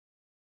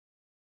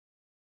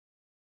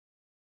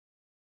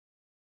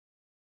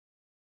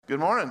Good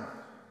morning.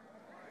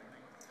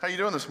 How you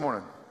doing this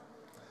morning?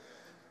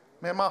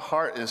 Man, my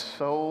heart is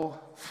so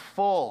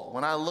full.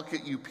 When I look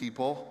at you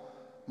people,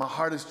 my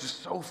heart is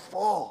just so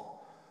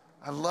full.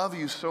 I love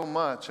you so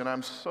much, and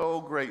I'm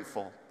so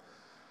grateful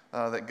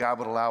that God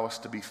would allow us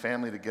to be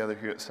family together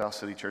here at South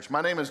City Church.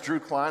 My name is Drew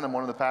Klein. I'm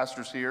one of the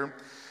pastors here.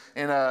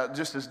 And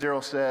just as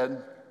Daryl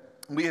said,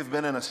 we have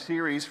been in a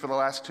series for the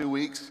last 2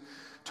 weeks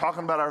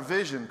talking about our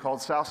vision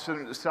called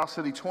South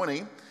City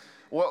 20.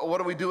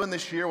 What are we doing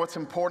this year? What's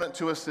important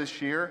to us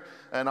this year?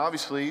 And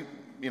obviously,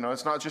 you know,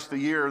 it's not just the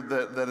year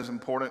that is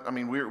important. I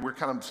mean, we're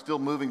kind of still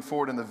moving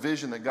forward in the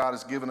vision that God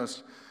has given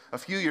us a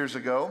few years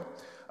ago.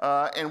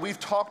 And we've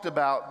talked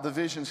about the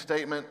vision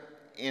statement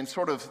in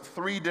sort of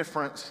 3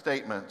 different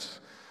statements.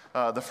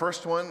 The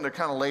first one, they're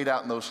kind of laid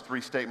out in those 3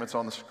 statements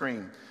on the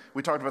screen.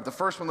 We talked about the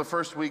first one the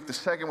first week, the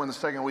second one the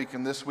second week,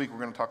 and this week we're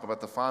going to talk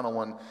about the final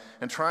one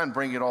and try and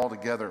bring it all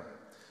together.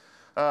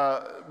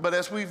 But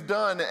as we've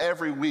done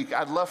every week,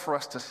 I'd love for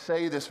us to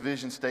say this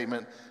vision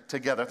statement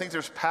together. I think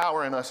there's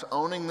power in us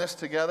owning this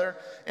together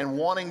and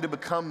wanting to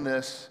become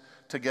this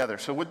together.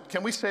 So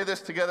can we say this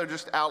together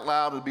just out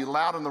loud? It'll be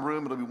loud in the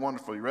room. It'll be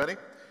wonderful. You ready?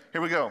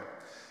 Here we go.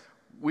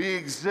 We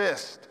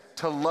exist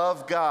to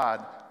love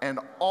God and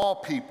all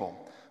people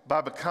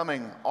by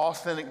becoming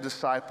authentic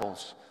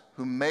disciples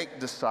who make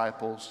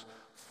disciples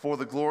for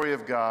the glory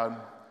of God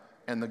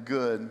and the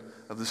good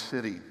of the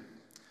city.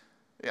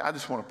 Yeah, I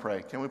just want to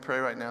pray. Can we pray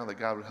right now that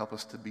God would help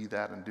us to be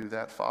that and do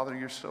that? Father,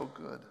 you're so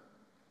good.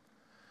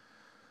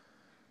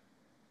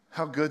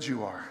 How good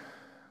you are.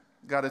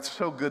 God, it's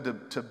so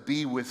good to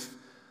be with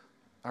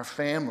our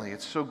family.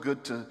 It's so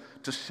good to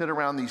sit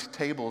around these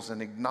tables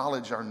and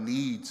acknowledge our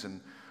needs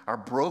and our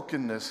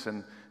brokenness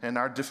and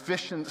our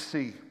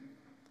deficiency.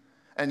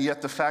 And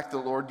yet the fact that,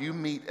 Lord, you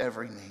meet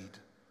every need.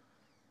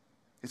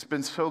 It's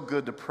been so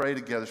good to pray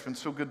together. It's been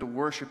so good to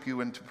worship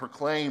you and to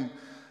proclaim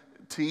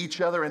to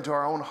each other and to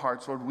our own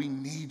hearts, Lord, we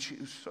need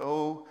you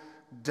so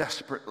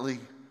desperately.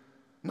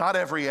 Not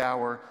every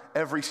hour,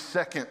 every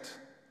second,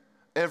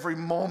 every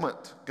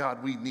moment,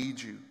 God, we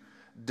need you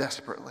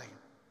desperately.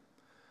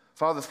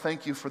 Father,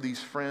 thank you for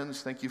these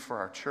friends. Thank you for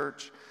our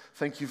church.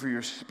 Thank you for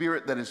your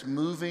spirit that is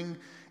moving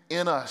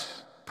in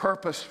us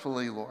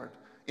purposefully, Lord,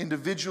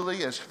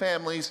 individually, as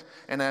families,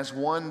 and as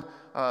one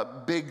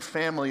big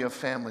family of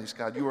families,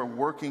 God. You are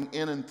working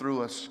in and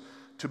through us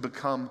to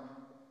become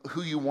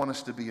who you want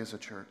us to be as a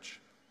church.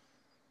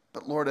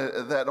 But Lord,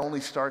 that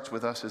only starts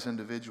with us as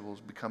individuals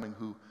becoming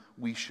who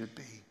we should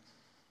be.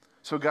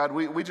 So God,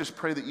 we just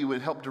pray that you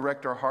would help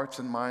direct our hearts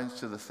and minds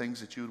to the things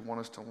that you would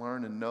want us to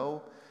learn and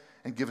know,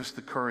 and give us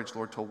the courage,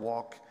 Lord, to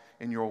walk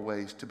in your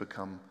ways to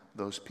become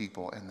those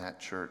people in that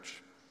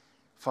church.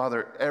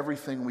 Father,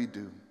 everything we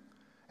do,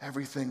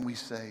 everything we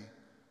say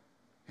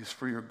is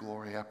for your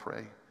glory, I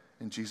pray,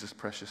 in Jesus'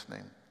 precious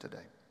name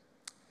today.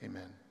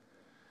 Amen.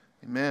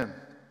 Amen.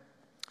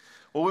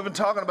 Well, we've been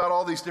talking about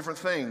all these different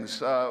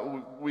things.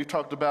 We've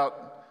talked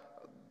about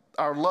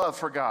our love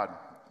for God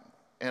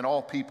and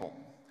all people.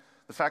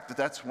 The fact that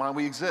that's why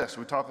we exist.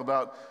 We talk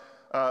about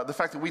the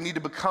fact that we need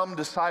to become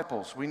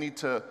disciples. We need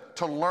to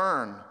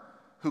learn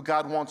who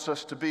God wants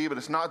us to be, but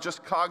it's not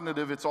just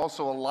cognitive, it's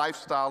also a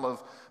lifestyle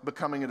of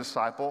becoming a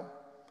disciple.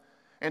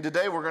 And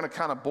today we're going to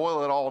kind of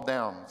boil it all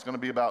down. It's going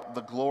to be about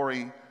the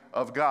glory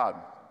of God.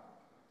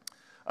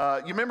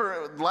 You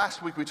remember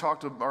last week we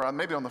talked, or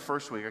maybe on the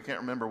first week, I can't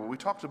remember, but we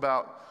talked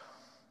about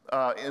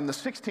in the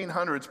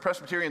 1600s,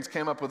 Presbyterians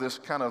came up with this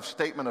kind of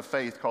statement of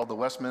faith called the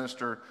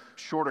Westminster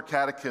Shorter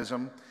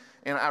Catechism,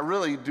 and I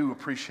really do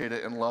appreciate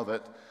it and love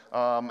it.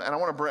 And I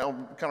want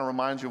to kind of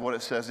remind you of what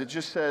it says. It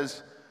just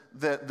says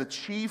that the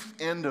chief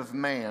end of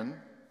man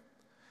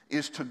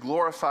is to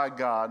glorify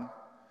God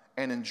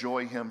and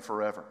enjoy him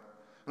forever.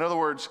 In other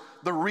words,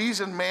 the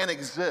reason man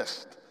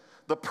exists,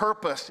 the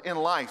purpose in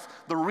life,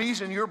 the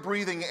reason you're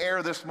breathing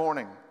air this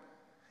morning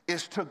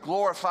is to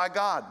glorify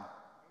God.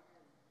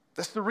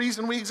 That's the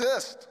reason we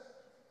exist.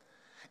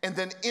 And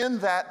then in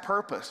that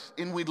purpose,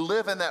 we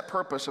live in that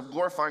purpose of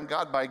glorifying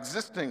God by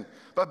existing,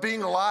 by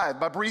being alive,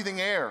 by breathing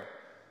air,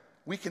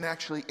 we can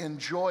actually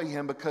enjoy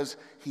him because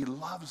he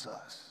loves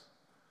us,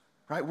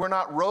 right? We're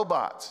not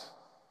robots.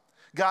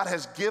 God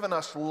has given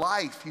us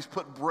life. He's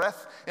put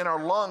breath in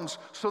our lungs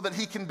so that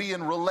he can be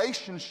in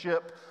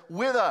relationship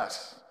with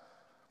us.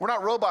 We're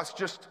not robots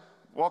just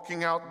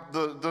walking out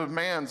the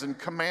demands and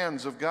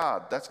commands of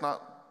God. That's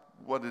not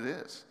what it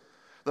is.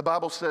 The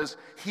Bible says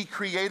he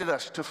created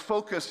us to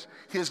focus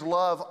his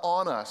love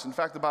on us. In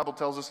fact, the Bible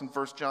tells us in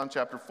 1 John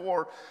chapter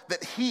 4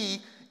 that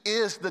he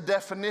is the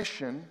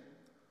definition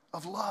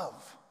of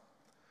love.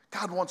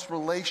 God wants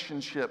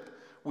relationship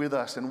with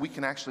us, and we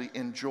can actually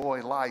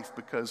enjoy life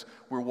because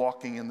we're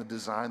walking in the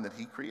design that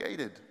he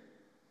created.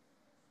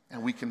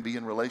 And we can be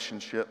in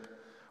relationship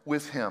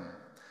with him.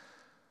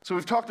 So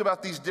we've talked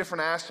about these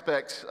different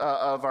aspects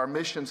of our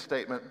mission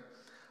statement,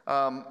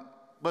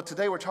 but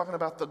today we're talking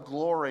about the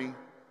glory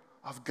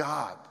of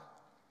God.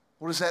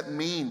 What does that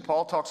mean?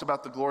 Paul talks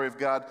about the glory of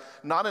God,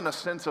 not in a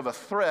sense of a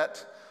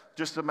threat,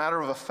 just a matter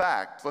of a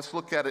fact. Let's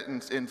look at it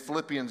in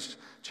Philippians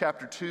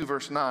chapter 2,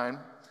 verse 9.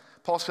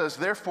 Paul says,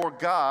 therefore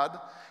God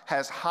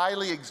has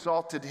highly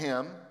exalted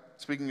him,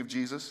 speaking of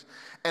Jesus,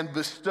 and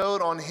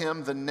bestowed on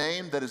him the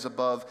name that is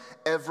above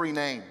every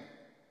name,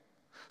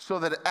 so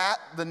that at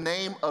the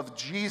name of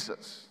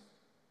Jesus,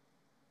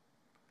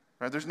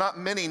 right, there's not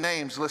many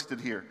names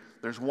listed here.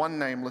 There's one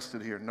name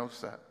listed here.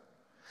 Notice that.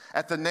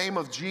 At the name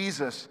of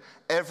Jesus,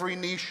 every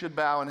knee should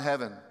bow in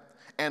heaven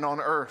and on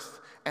earth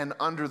and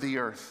under the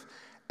earth.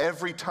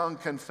 Every tongue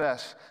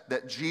confess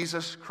that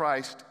Jesus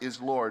Christ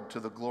is Lord, to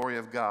the glory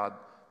of God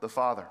the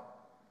Father.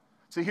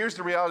 See, here's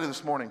the reality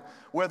this morning.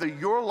 Whether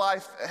you've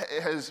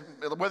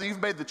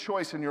made the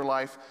choice in your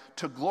life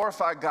to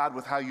glorify God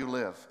with how you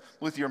live,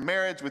 with your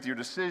marriage, with your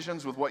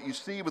decisions, with what you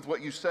see, with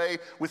what you say,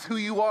 with who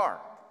you are,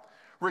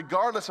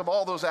 regardless of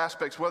all those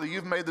aspects, whether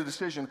you've made the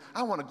decision,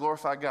 I want to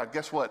glorify God,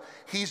 guess what?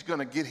 He's going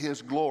to get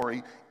his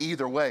glory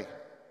either way.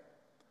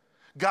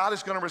 God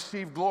is going to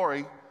receive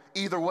glory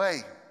either way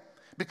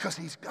because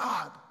he's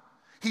God.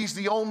 He's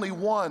the only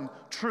one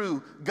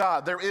true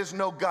God. There is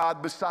no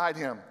God beside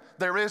him.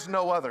 There is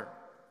no other.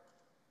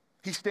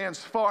 He stands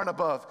far and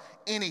above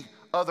any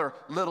other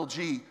little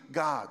g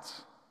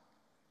gods.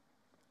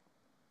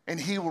 And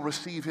he will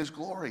receive his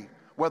glory,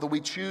 whether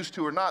we choose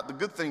to or not. The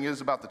good thing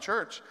is about the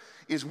church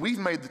is we've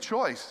made the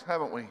choice,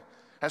 haven't we?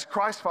 As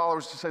Christ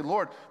followers to say,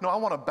 Lord, no, I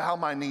want to bow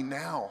my knee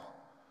now.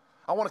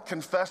 I want to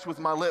confess with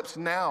my lips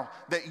now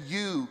that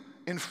you,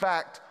 in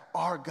fact,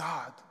 are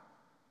God.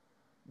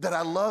 That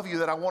I love you,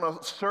 that I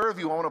want to serve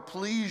you, I want to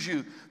please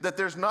you, that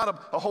there's not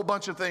a whole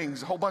bunch of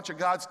things, a whole bunch of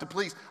gods to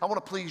please. I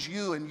want to please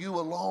you and you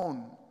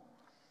alone.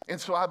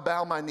 And so I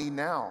bow my knee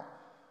now.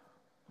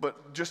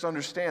 But just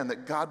understand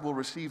that God will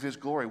receive his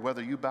glory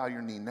whether you bow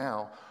your knee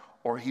now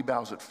or he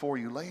bows it for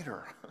you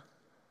later.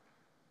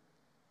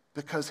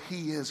 Because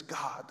he is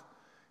God.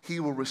 He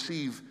will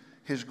receive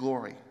his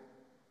glory.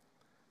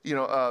 You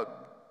know,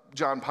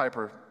 John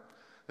Piper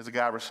is a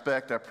guy I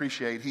respect, I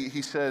appreciate.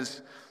 He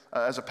says,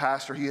 as a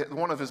pastor,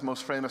 one of his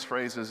most famous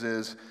phrases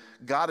is,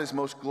 God is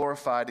most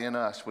glorified in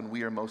us when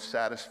we are most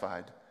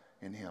satisfied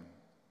in him.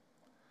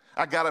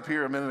 I got up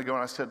here a minute ago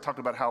and I talked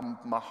about how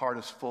my heart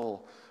is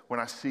full when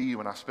I see you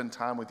and I spend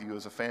time with you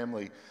as a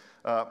family.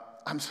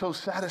 I'm so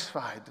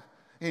satisfied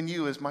in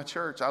you as my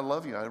church. I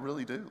love you, I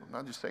really do. I'm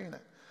not just saying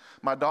it.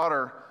 My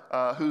daughter,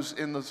 who's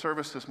in the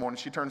service this morning,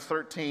 she turned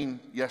 13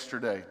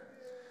 yesterday.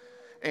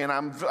 And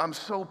I'm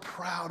so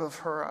proud of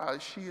her.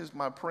 She is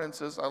my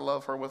princess. I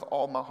love her with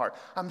all my heart.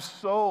 I'm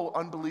so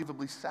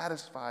unbelievably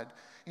satisfied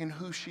in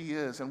who she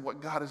is and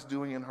what God is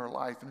doing in her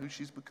life and who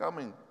she's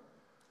becoming.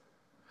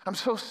 I'm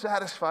so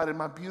satisfied in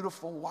my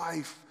beautiful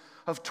wife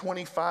of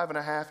 25 and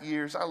a half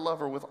years. I love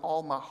her with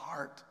all my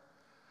heart.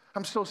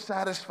 I'm so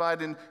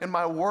satisfied in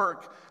my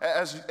work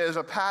as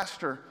a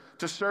pastor,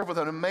 to serve with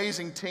an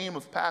amazing team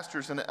of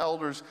pastors and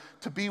elders,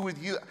 to be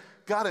with you.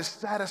 God has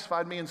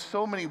satisfied me in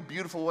so many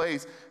beautiful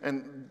ways.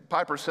 And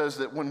Piper says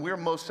that when we're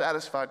most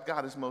satisfied,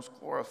 God is most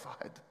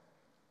glorified.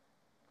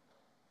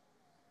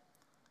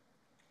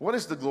 What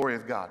is the glory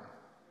of God?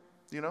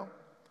 You know?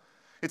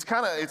 It's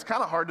kind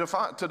of hard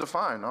to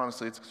define,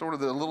 honestly. It's sort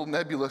of a little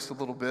nebulous a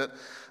little bit.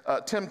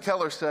 Tim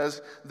Keller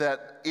says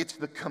that it's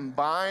the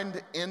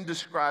combined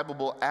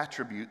indescribable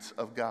attributes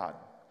of God.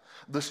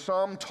 The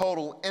sum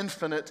total,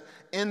 infinite,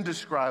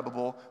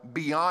 indescribable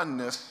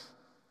beyondness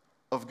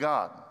of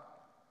God.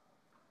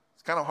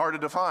 It's kind of hard to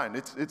define.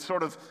 It's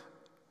sort of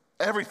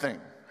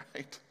everything,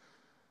 right?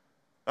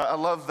 I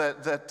love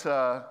that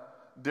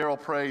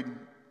Daryl prayed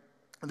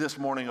this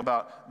morning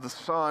about the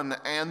sun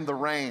and the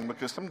rain,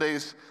 because some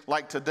days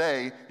like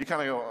today, you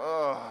kind of go,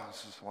 oh,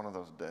 it's just one of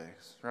those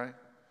days, right?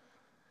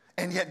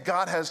 And yet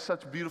God has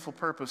such beautiful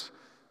purpose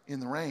in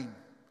the rain.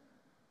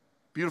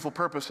 Beautiful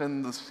purpose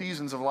in the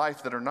seasons of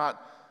life that are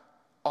not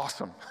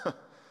awesome.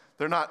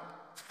 They're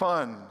not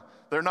fun.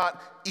 They're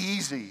not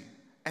easy.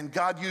 And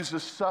God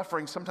uses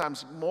suffering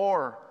sometimes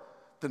more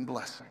than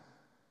blessing.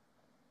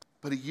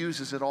 But he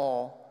uses it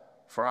all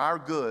for our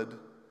good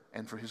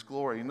and for his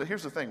glory. And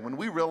here's the thing. When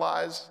we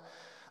realize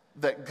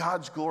that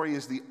God's glory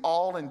is the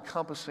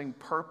all-encompassing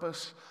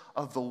purpose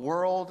of the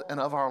world and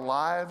of our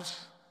lives,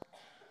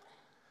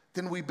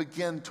 then we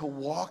begin to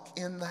walk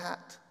in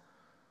that.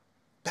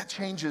 That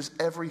changes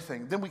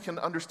everything. Then we can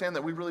understand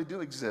that we really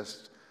do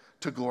exist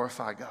to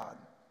glorify God.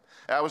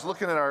 I was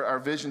looking at our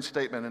vision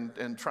statement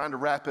and trying to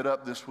wrap it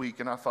up this week,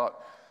 and I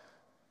thought,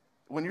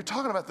 when you're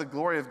talking about the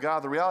glory of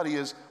God, the reality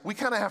is we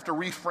kind of have to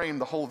reframe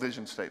the whole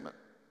vision statement.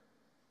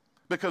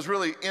 Because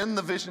really, in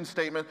the vision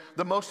statement,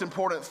 the most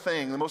important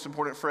thing, the most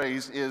important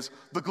phrase is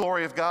the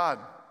glory of God.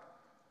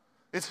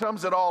 It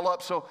sums it all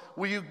up. So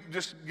will you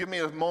just give me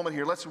a moment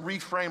here? Let's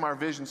reframe our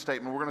vision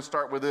statement. We're going to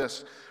start with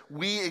this.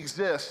 We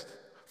exist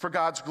for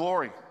God's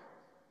glory.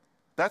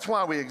 That's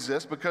why we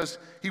exist, because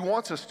he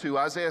wants us to.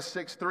 Isaiah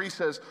 6:3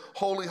 says,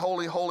 holy,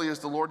 holy, holy is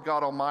the Lord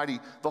God Almighty.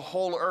 The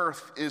whole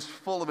earth is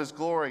full of his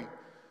glory.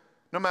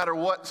 No matter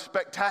what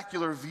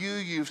spectacular view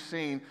you've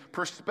seen,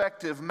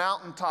 perspective,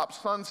 mountaintop,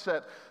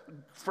 sunset,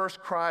 first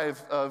cry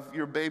of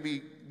your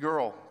baby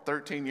girl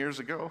 13 years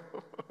ago.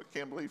 I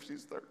can't believe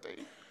she's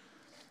 13.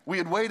 We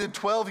had waited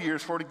 12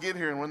 years for it to get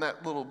here, and when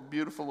that little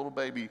beautiful little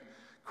baby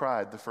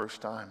cried the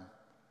first time,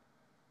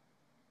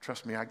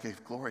 trust me, I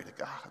gave glory to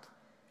God.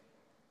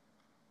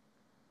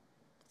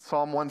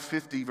 Psalm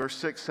 150, verse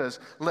 6 says,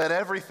 let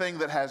everything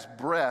that has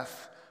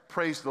breath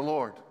praise the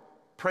Lord.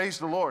 Praise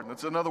the Lord.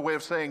 That's another way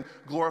of saying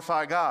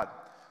glorify God.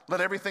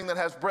 Let everything that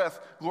has breath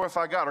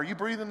glorify God. Are you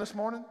breathing this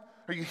morning?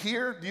 Are you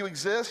here? Do you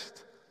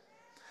exist?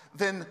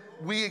 Then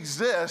we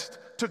exist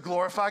to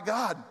glorify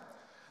God.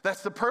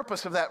 That's the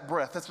purpose of that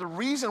breath. That's the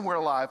reason we're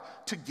alive,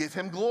 to give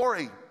him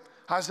glory.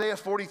 Isaiah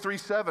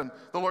 43:7,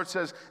 the Lord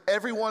says,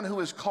 everyone who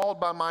is called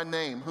by my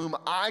name, whom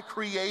I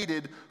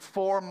created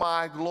for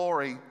my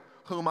glory,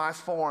 whom I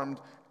formed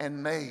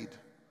and made.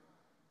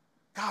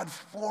 God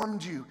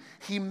formed you.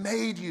 He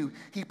made you.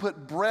 He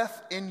put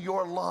breath in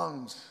your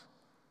lungs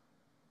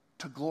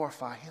to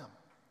glorify him.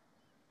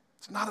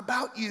 It's not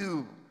about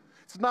you.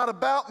 It's not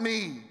about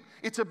me.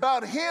 It's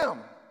about him.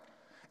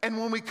 And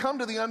when we come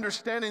to the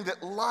understanding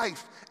that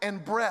life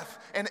and breath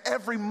and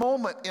every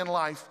moment in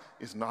life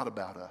is not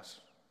about us,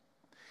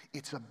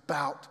 it's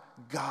about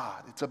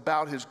God. It's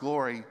about his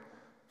glory,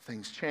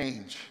 things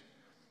change.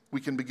 We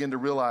can begin to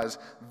realize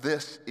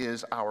this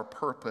is our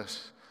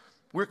purpose.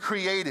 We're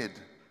created.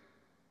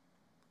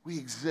 We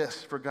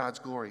exist for God's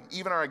glory.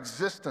 Even our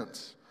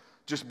existence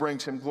just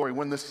brings him glory.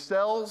 When the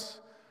cells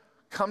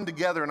come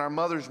together in our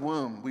mother's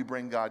womb, we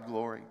bring God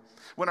glory.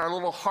 When our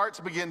little hearts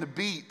begin to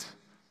beat,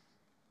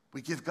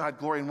 we give God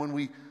glory. And when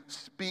we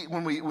speak,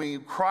 when we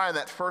cry in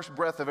that first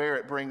breath of air,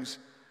 it brings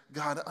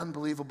God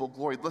unbelievable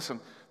glory. Listen,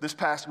 this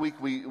past week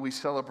we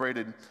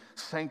celebrated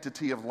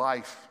Sanctity of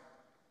Life.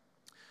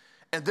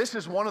 And this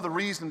is one of the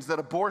reasons that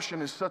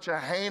abortion is such a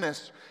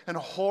heinous and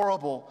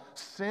horrible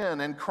sin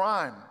and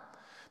crime.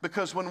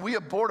 Because when we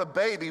abort a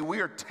baby, we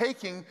are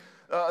taking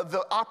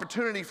the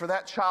opportunity for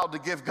that child to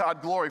give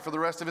God glory for the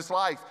rest of his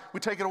life. We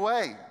take it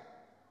away.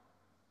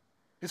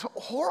 It's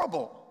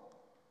horrible.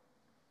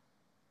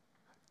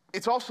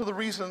 It's also the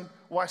reason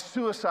why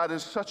suicide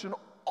is such an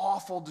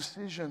awful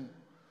decision.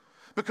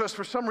 Because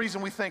for some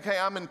reason we think, hey,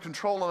 I'm in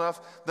control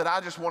enough that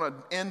I just want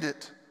to end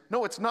it.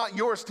 No, it's not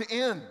yours to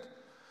end.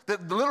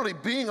 That literally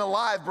being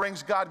alive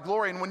brings God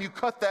glory, and when you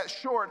cut that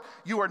short,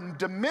 you are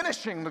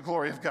diminishing the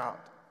glory of God.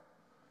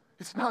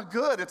 It's not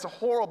good. It's a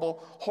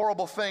horrible,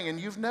 horrible thing, and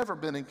you've never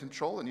been in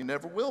control, and you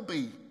never will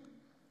be.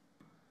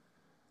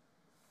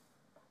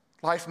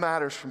 Life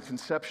matters from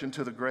conception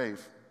to the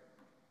grave.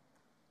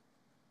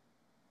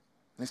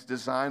 It's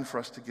designed for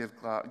us to give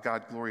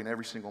God glory in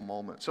every single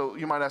moment. So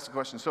you might ask the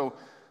question, so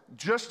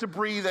just to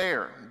breathe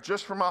air,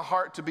 just for my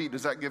heart to beat,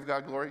 does that give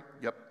God glory?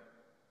 Yep.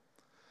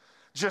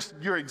 Just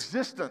your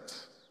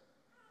existence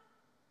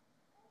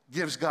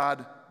gives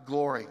God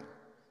glory.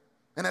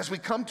 And as we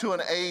come to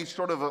an age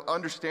sort of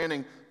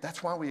understanding,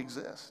 that's why we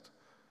exist.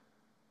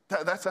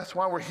 That's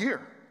why we're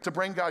here, to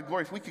bring God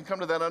glory. If we can come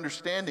to that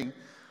understanding,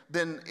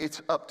 then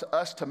it's up to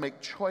us to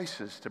make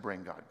choices to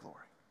bring God glory.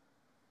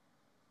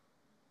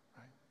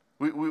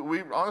 Right?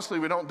 We honestly,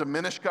 we don't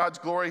diminish God's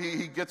glory.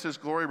 He gets his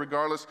glory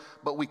regardless,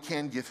 but we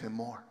can give him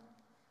more.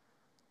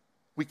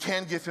 We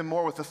can give him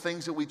more with the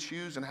things that we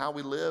choose and how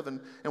we live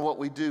and what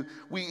we do.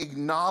 We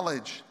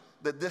acknowledge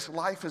that this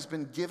life has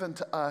been given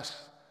to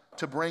us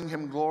to bring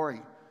him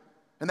glory.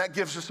 And that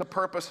gives us a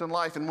purpose in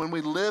life. And when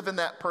we live in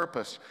that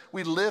purpose,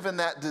 we live in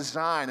that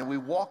design, and we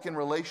walk in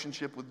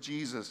relationship with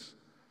Jesus,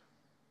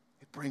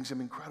 it brings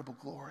him incredible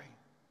glory. In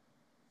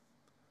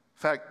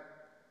fact,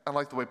 I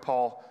like the way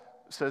Paul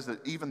says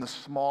that even the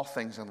small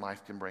things in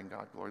life can bring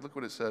God glory. Look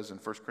what it says in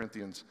 1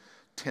 Corinthians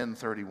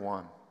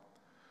 10:31.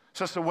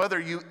 So whether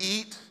you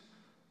eat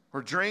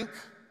or drink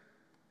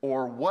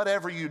or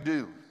whatever you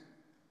do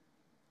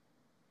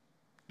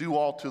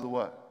all to the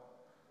what?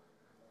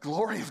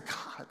 Glory of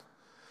God.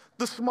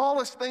 The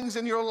smallest things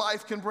in your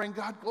life can bring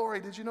God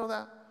glory. Did you know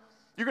that?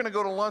 You're going to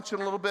go to lunch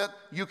in a little bit.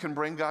 You can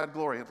bring God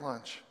glory at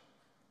lunch.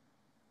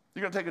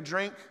 You're going to take a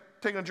drink.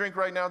 Taking a drink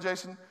right now,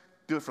 Jason?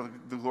 Do it for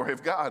the glory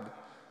of God.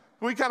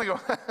 We kind of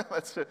go,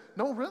 that's it.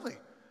 No, really.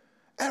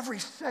 Every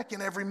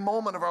second, every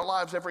moment of our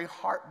lives, every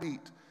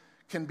heartbeat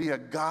can be a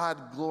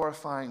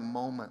God-glorifying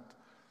moment.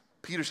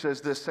 Peter says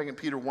this, 2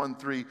 Peter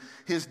 1:3,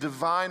 his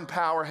divine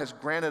power has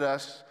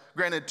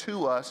granted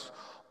to us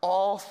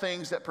all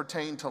things that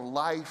pertain to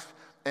life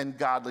and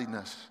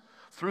godliness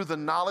through the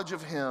knowledge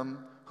of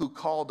him who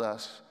called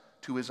us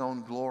to his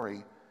own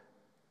glory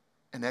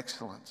and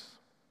excellence.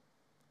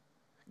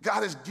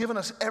 God has given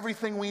us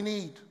everything we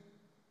need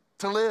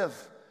to live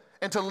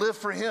and to live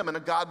for him in a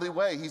godly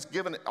way. He's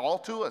given it all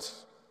to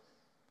us.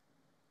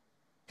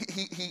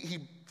 He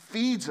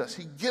feeds us.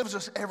 He gives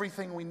us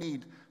everything we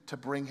need to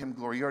bring him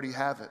glory. You already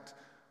have it.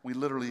 We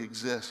literally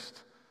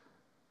exist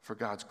for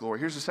God's glory.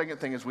 Here's the second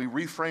thing. As we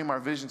reframe our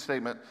vision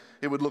statement,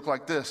 it would look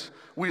like this.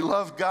 We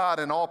love God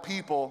and all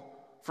people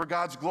for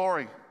God's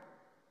glory.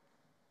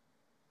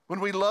 When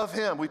we love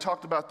him, we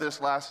talked about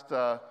this last,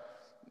 the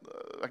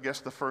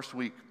first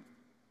week.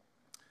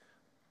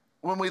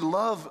 When we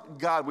love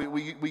God,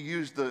 we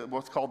use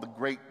what's called the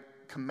Great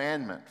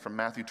Commandment from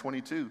Matthew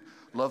 22.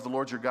 Love the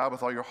Lord your God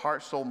with all your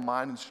heart, soul,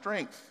 mind, and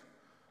strength.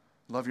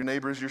 Love your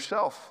neighbor as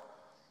yourself.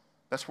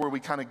 That's where we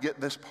kind of get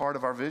this part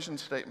of our vision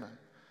statement.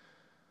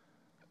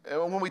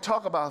 And when we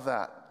talk about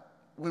that,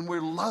 when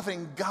we're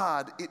loving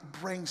God, it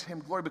brings him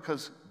glory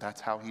because that's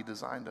how he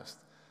designed us.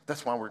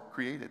 That's why we're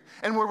created.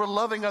 And when we're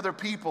loving other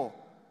people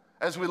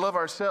as we love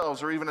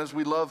ourselves, or even as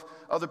we love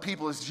other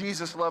people as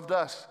Jesus loved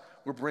us,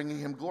 we're bringing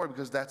him glory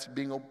because that's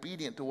being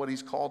obedient to what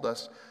he's called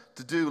us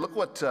to do. Look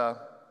what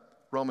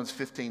Romans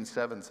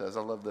 15:7 says.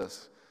 I love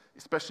this,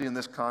 especially in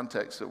this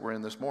context that we're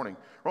in this morning.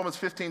 Romans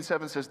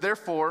 15:7 says,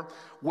 therefore,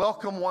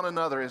 welcome one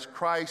another as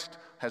Christ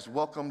has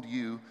welcomed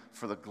you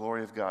for the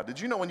glory of God. Did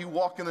you know when you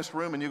walk in this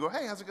room and you go,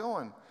 hey, how's it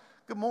going?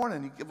 Good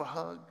morning. You give a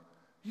hug.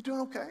 You doing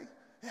okay?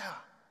 Yeah.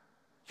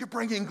 You're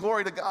bringing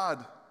glory to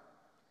God.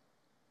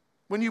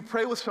 When you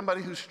pray with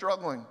somebody who's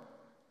struggling,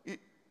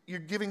 you're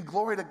giving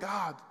glory to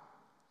God.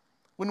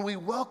 When we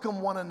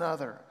welcome one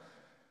another,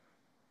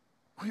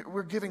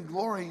 we're giving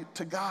glory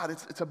to God.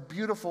 It's a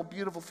beautiful,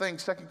 beautiful thing.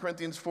 2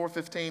 Corinthians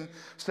 4:15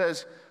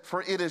 says,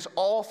 for it is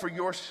all for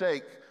your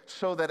sake,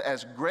 so that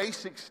as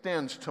grace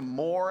extends to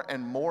more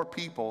and more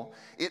people,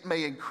 it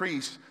may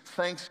increase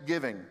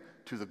thanksgiving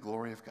to the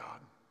glory of God.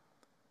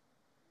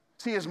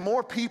 See, as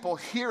more people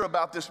hear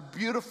about this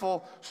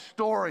beautiful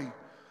story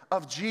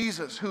of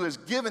Jesus who has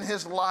given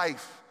his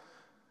life,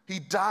 he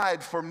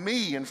died for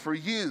me and for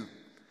you,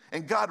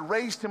 and God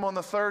raised him on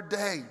the third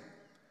day.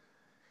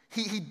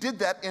 He did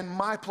that in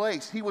my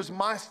place. He was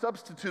my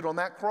substitute on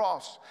that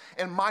cross.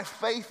 And my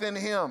faith in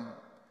him,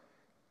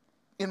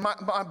 in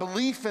my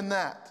belief in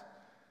that,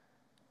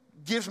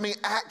 gives me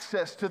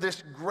access to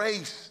this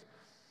grace.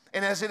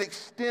 And as it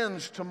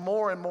extends to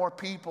more and more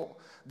people,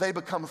 they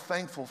become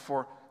thankful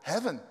for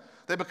heaven.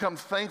 They become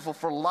thankful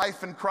for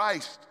life in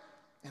Christ.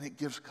 And it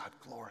gives God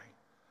glory.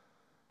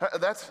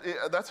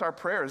 That's our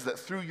prayer, is that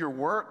through your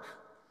work,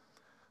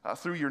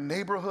 through your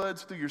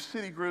neighborhoods, through your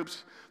city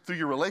groups, through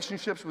your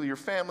relationships with your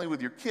family, with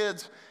your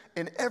kids,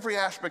 in every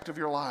aspect of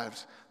your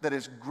lives, that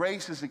as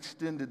grace is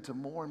extended to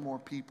more and more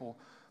people,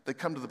 they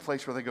come to the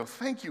place where they go,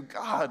 thank you,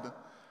 God,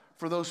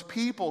 for those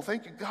people.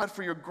 Thank you, God,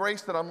 for your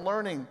grace that I'm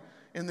learning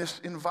in this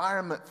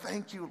environment.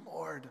 Thank you,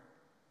 Lord.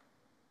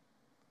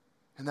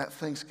 And that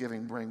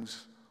thanksgiving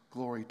brings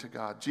glory to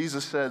God.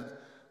 Jesus said,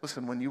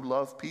 listen, when you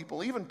love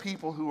people, even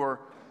people who are,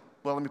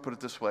 well, let me put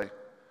it this way.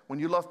 When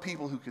you love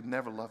people who could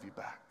never love you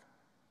back,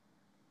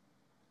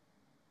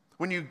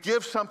 when you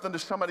give something to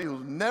somebody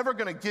who's never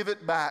going to give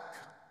it back,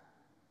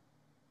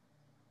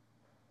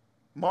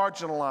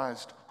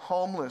 marginalized,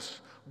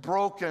 homeless,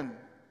 broken,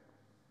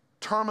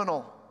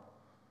 terminal,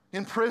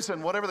 in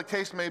prison, whatever the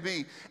case may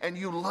be, and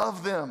you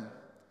love them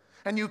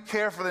and you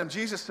care for them,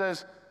 Jesus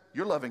says,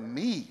 you're loving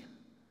me.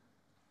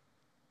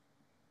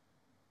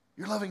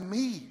 You're loving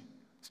me.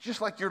 It's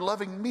just like you're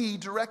loving me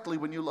directly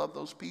when you love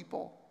those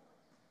people.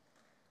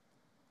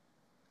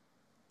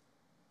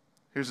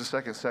 Here's the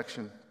second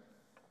section.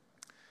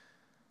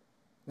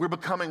 We're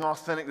becoming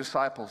authentic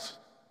disciples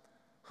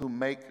who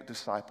make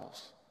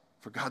disciples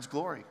for God's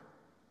glory.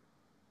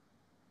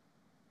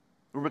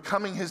 We're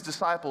becoming his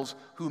disciples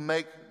who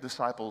make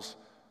disciples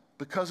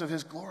because of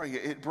his glory.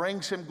 It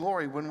brings him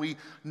glory when we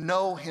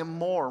know him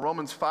more.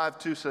 Romans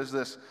 5:2 says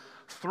this,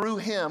 through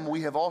him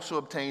we have also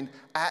obtained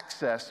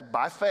access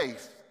by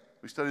faith,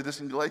 we studied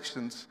this in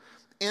Galatians,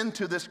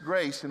 into this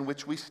grace in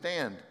which we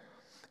stand.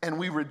 And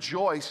we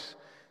rejoice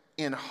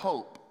in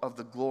hope of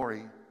the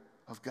glory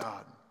of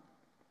God.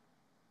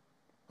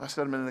 I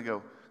said a minute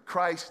ago,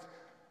 Christ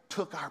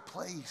took our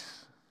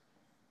place.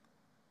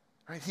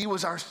 Right? He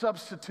was our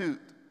substitute.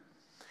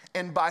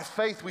 And by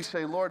faith we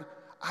say, Lord,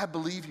 I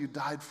believe you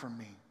died for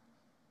me.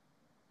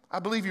 I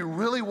believe you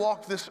really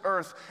walked this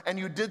earth and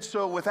you did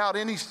so without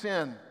any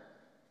sin.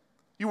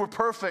 You were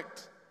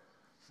perfect.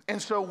 And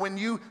so when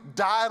you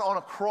died on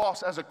a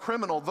cross as a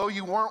criminal, though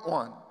you weren't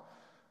one,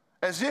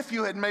 as if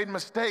you had made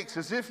mistakes,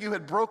 as if you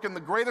had broken the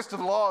greatest of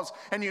laws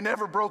and you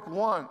never broke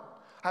one,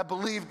 I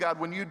believe, God,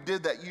 when you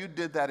did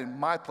that in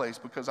my place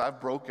because I've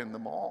broken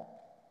them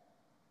all.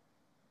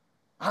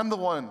 I'm the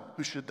one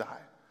who should die.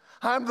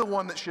 I'm the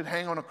one that should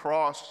hang on a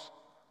cross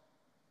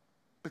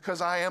because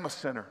I am a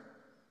sinner.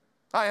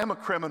 I am a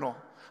criminal.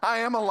 I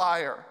am a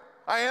liar.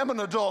 I am an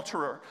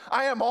adulterer.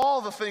 I am all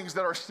the things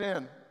that are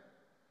sin.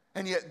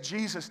 And yet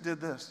Jesus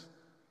did this.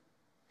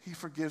 He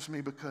forgives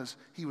me because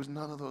he was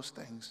none of those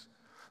things.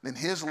 And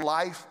his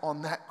life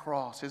on that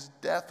cross, his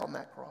death on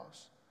that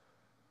cross,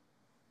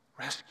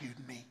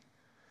 rescued me.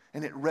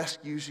 And it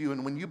rescues you.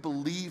 And when you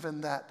believe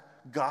in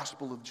that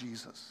gospel of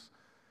Jesus,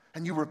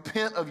 and you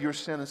repent of your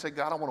sin and say,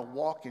 God, I want to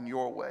walk in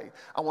your way.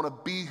 I want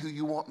to be who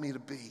you want me to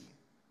be.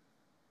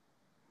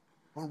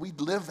 When we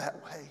live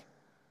that way,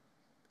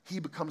 he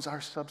becomes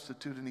our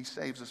substitute and he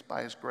saves us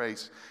by his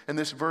grace. And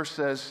this verse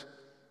says,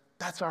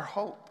 that's our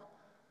hope.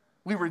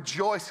 We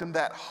rejoice in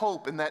that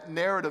hope, in that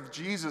narrative of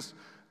Jesus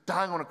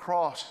dying on a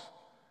cross.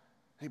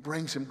 He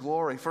brings him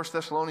glory. 1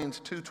 Thessalonians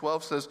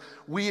 2:12 says,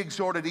 we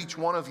exhorted each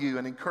one of you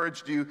and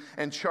encouraged you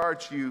and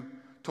charged you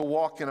to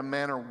walk in a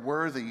manner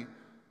worthy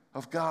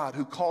of God,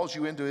 who calls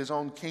you into his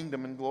own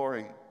kingdom and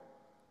glory.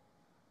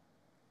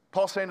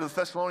 Paul's saying to the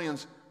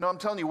Thessalonians, no, I'm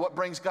telling you, what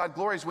brings God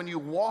glory is when you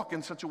walk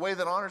in such a way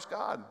that honors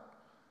God.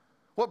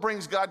 What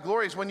brings God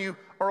glory is when you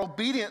are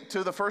obedient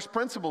to the first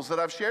principles that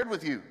I've shared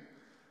with you,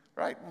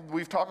 right?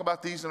 We've talked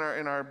about these in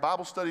our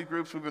Bible study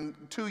groups. We've been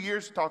 2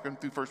 years talking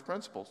through first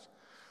principles.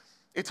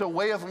 It's a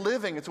way of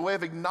living. It's a way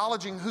of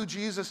acknowledging who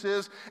Jesus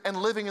is and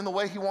living in the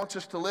way he wants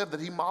us to live, that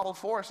he modeled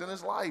for us in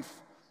his life.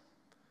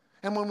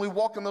 And when we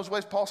walk in those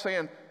ways, Paul's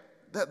saying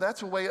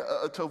that's a way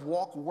to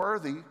walk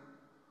worthy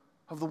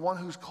of the one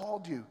who's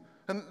called you.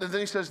 And then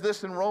he says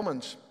this in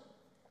Romans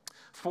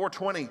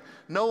 4:20,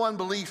 no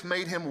unbelief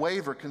made him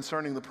waver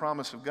concerning the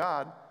promise of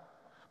God,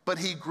 but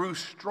he grew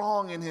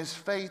strong in his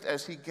faith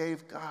as he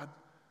gave God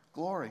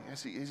glory,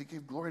 as he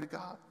gave glory to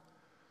God.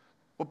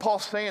 What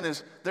Paul's saying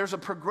is there's a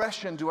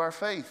progression to our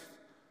faith.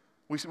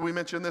 We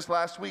mentioned this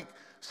last week.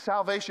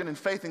 Salvation and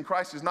faith in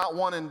Christ is not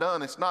one and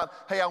done. It's not,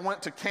 hey, I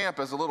went to camp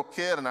as a little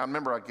kid and I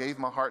remember I gave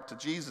my heart to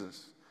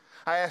Jesus.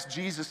 I asked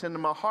Jesus into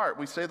my heart.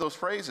 We say those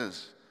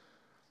phrases.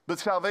 But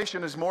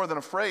salvation is more than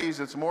a phrase.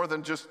 It's more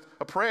than just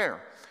a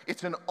prayer.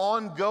 It's an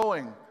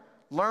ongoing,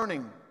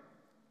 learning,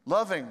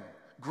 loving,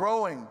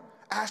 growing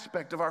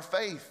aspect of our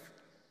faith.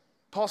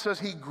 Paul says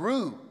he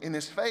grew in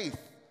his faith.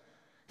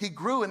 He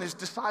grew in his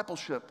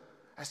discipleship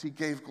as he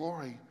gave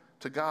glory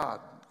to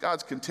God.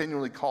 God's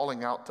continually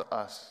calling out to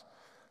us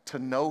to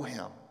know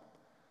him,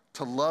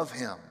 to love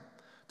him,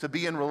 to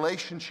be in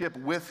relationship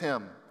with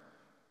him.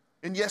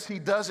 And yes, he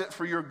does it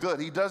for your good.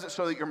 He does it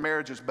so that your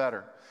marriage is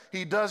better.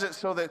 He does it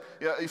so that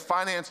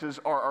finances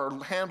are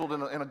handled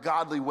in a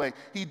godly way.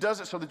 He does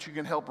it so that you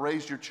can help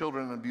raise your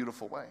children in a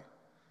beautiful way.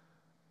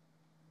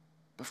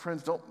 But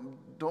friends,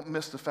 don't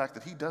miss the fact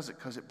that he does it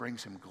because it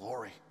brings him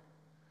glory.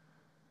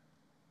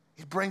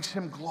 It brings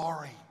him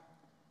glory.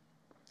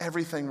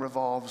 Everything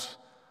revolves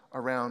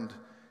around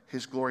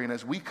his glory. And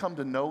as we come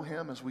to know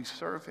him, as we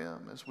serve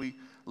him, as we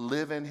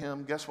live in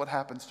him, guess what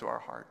happens to our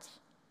hearts?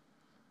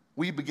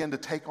 We begin to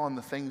take on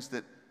the things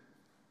that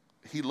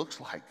he looks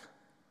like.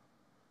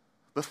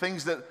 The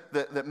things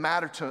that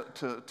matter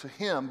to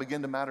him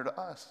begin to matter to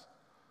us.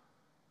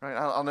 Right?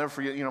 I'll never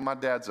forget, my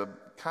dad's a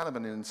kind of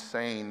an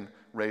insane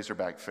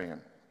Razorback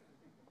fan.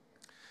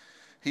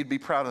 He'd be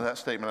proud of that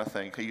statement, I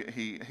think.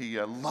 He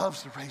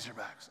loves the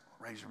Razorbacks.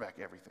 Razorback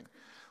everything.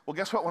 Well,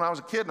 guess what? When I was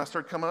a kid and I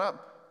started coming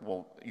up,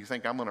 well, you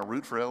think I'm going to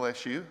root for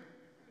LSU?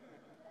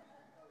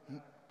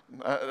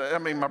 I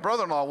mean, my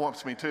brother-in-law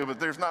wants me to,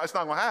 but it's not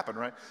going to happen,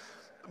 right?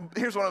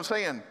 Here's what I'm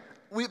saying.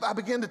 I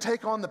began to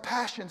take on the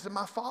passions that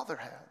my father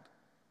had.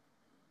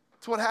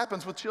 That's what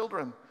happens with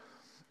children.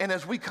 And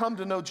as we come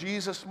to know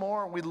Jesus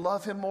more, we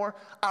love him more,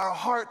 our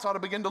hearts ought to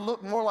begin to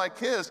look more like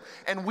his,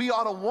 and we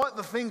ought to want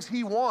the things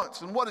he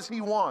wants. And what does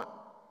he want?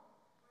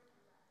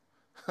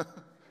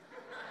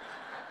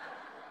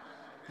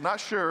 Not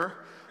sure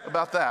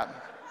about that.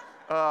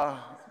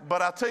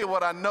 But I'll tell you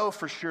what I know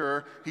for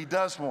sure he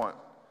does want.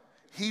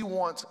 He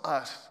wants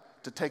us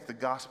to take the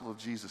gospel of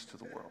Jesus to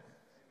the world.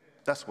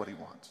 That's what he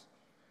wants.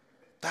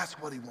 That's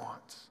what he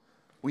wants.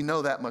 We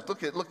know that much.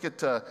 Look at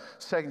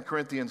 2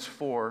 Corinthians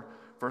 4,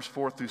 verse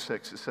 4 through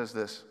 6. It says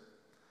this.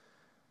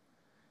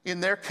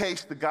 In their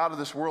case, the God of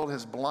this world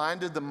has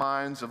blinded the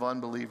minds of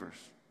unbelievers.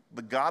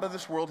 The God of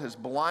this world has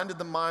blinded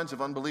the minds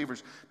of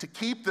unbelievers to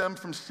keep them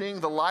from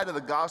seeing the light of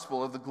the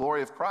gospel of the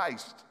glory of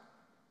Christ,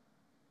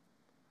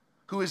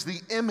 who is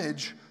the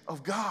image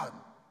of God.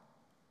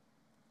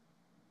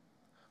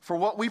 For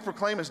what we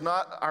proclaim is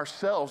not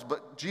ourselves,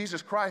 but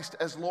Jesus Christ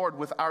as Lord,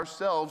 with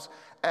ourselves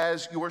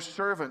as your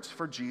servants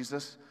for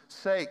Jesus'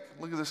 sake.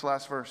 Look at this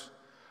last verse.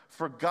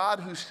 For God,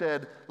 who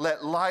said,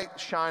 let light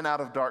shine out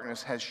of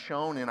darkness, has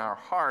shone in our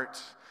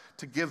hearts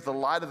to give the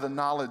light of the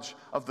knowledge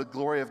of the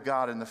glory of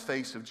God in the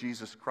face of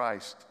Jesus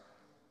Christ.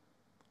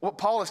 What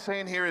Paul is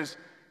saying here is,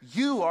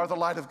 you are the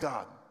light of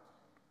God.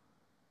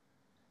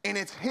 And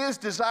it's his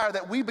desire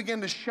that we begin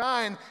to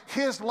shine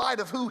his light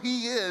of who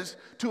he is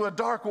to a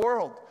dark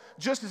world.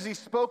 Just as he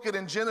spoke it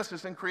in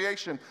Genesis and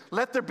creation,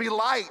 let there be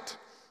light,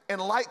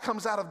 and light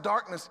comes out of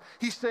darkness.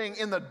 He's saying,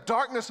 in the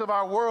darkness of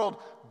our world,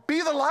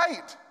 be the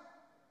light.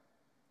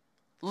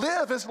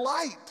 Live as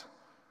light.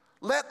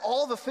 Let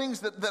all the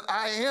things that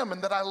I am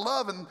and that I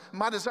love and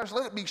my desires,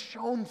 let it be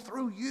shown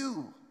through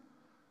you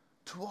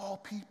to all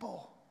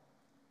people.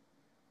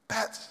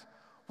 That's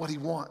what he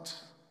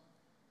wants.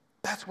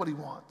 That's what he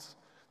wants.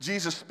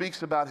 Jesus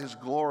speaks about his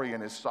glory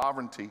and his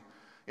sovereignty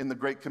in the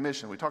Great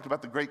Commission. We talked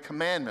about the Great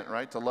Commandment,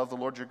 right? To love the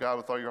Lord your God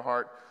with all your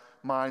heart,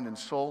 mind, and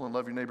soul, and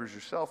love your neighbors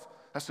yourself.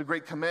 That's the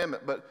Great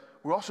Commandment. But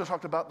we also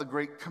talked about the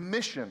Great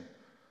Commission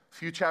a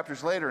few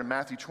chapters later in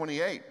Matthew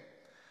 28.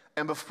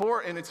 And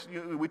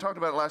we talked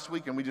about it last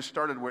week, and we just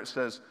started where it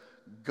says,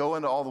 go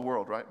into all the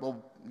world, right?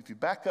 Well, if you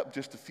back up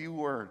just a few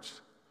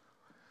words,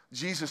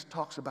 Jesus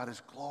talks about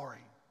his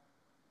glory.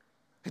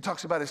 He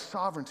talks about his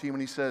sovereignty when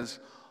he says,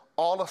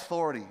 all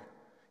authority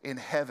in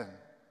heaven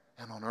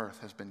and on earth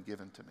has been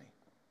given to me.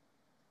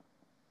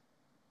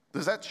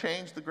 Does that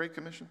change the Great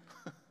Commission?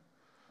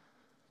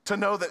 To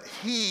know that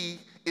he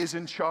is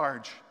in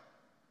charge.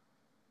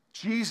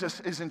 Jesus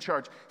is in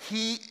charge.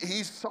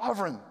 He's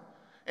sovereign.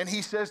 And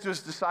he says to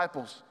his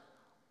disciples,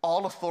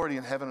 All authority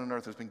in heaven and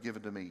earth has been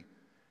given to me.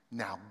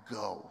 Now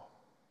go.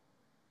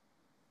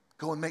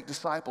 Go and make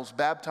disciples,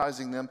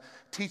 baptizing them.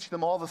 Teach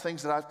them all the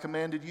things that I've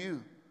commanded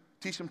you.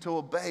 Teach them to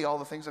obey all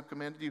the things I've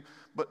commanded you.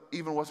 But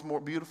even what's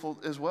more beautiful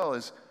as well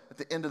is at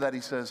the end of that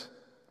he says,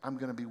 I'm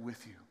going to be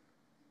with you.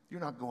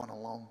 You're not going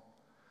alone.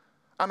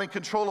 I'm in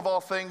control of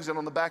all things, and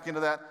on the back end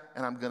of that,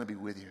 and I'm going to be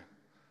with you.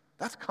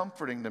 That's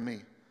comforting to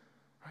me,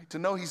 right? To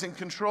know he's in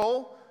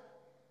control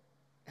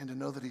and to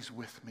know that he's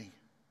with me.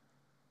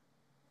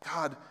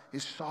 God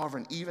is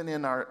sovereign even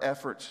in our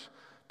efforts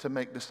to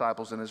make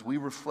disciples. And as we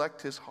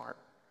reflect his heart,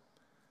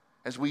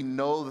 as we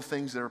know the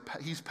things that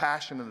he's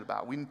passionate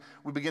about, we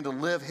begin to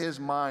live his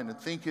mind and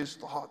think his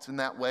thoughts in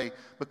that way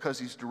because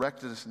he's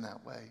directed us in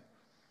that way,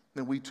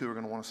 then we too are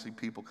going to want to see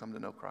people come to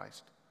know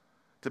Christ,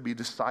 to be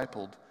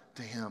discipled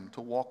to him,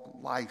 to walk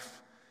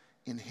life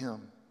in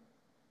him.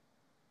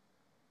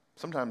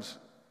 Sometimes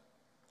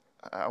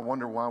I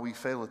wonder why we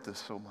fail at this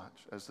so much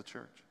as the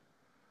church.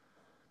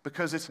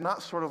 Because it's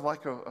not sort of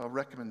like a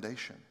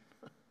recommendation.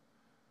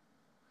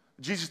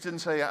 Jesus didn't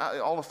say,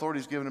 all authority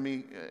is given to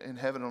me in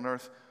heaven and on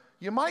earth.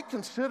 You might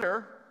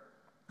consider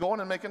going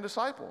and making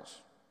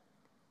disciples.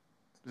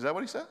 Is that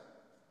what he said?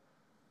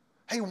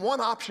 Hey, one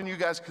option you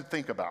guys could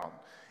think about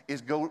is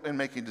go and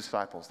making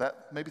disciples.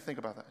 Maybe think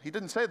about that. He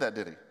didn't say that,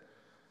 did he?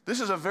 This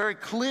is a very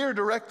clear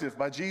directive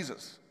by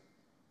Jesus.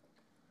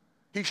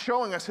 He's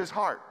showing us his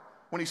heart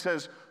when he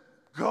says,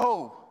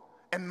 go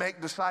and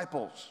make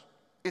disciples.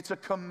 It's a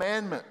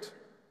commandment.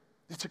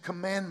 It's a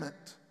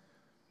commandment.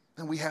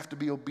 And we have to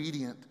be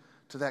obedient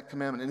to that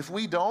commandment. And if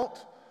we don't,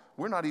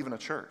 we're not even a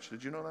church.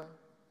 Did you know that?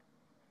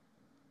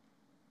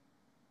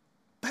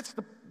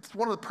 That's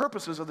one of the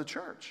purposes of the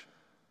church.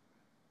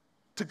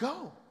 To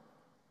go.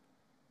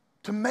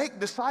 To make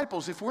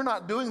disciples. If we're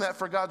not doing that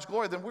for God's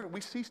glory, then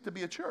we cease to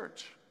be a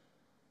church.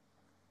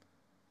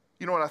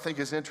 You know what I think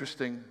is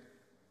interesting?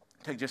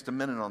 Take just a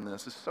minute on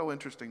this. It's so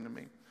interesting to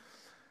me.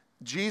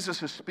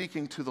 Jesus is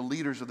speaking to the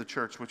leaders of the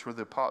church, which were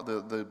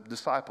the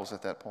disciples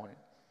at that point.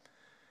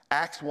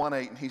 Acts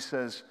 1:8, and he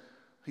says,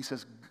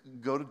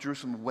 go to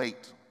Jerusalem,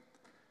 wait.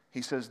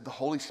 He says, the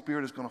Holy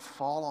Spirit is going to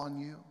fall on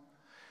you,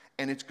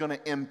 and it's going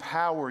to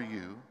empower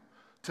you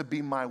to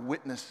be my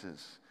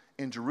witnesses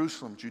in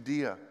Jerusalem,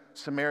 Judea,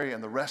 Samaria,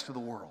 and the rest of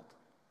the world.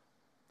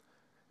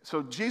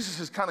 So Jesus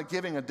is kind of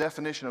giving a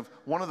definition of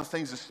one of the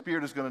things the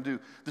Spirit is going to do.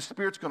 The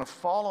Spirit's going to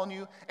fall on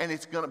you, and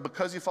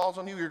because he falls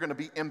on you, you're going to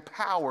be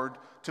empowered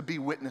to be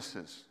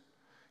witnesses.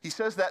 He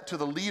says that to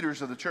the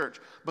leaders of the church.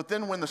 But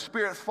then when the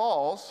Spirit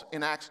falls,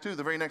 in Acts 2,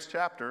 the very next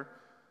chapter,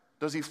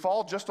 does he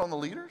fall just on the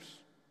leaders?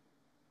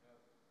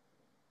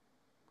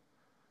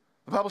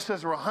 The Bible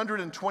says there were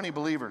 120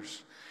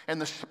 believers,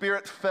 and the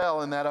Spirit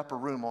fell in that upper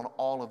room on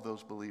all of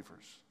those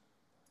believers.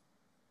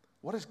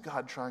 What is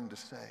God trying to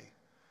say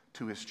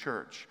to his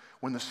church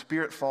when the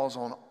Spirit falls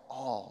on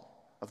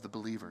all of the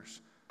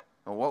believers?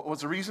 Now, what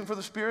was the reason for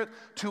the Spirit?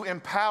 To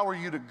empower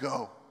you to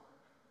go.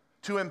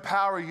 To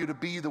empower you to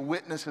be the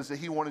witnesses that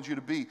he wanted you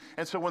to be.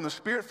 And so when the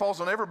Spirit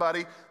falls on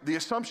everybody, the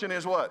assumption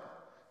is what?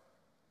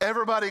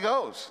 Everybody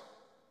goes.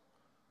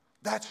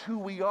 That's who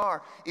we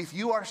are. If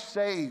you are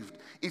saved,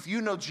 if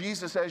you know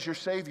Jesus as your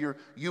Savior,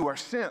 you are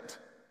sent.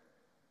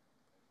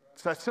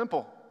 It's that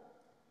simple.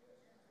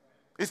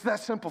 It's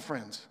that simple,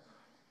 friends.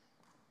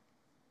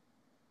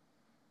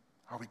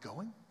 Are we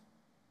going?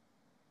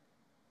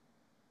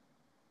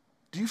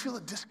 Do you feel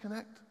a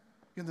disconnect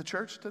in the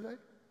church today?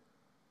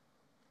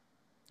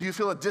 Do you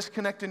feel a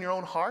disconnect in your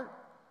own heart?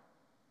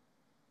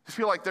 Do you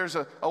feel like there's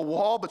a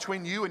wall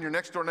between you and your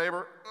next door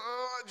neighbor?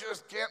 Oh, I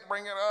just can't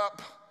bring it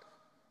up.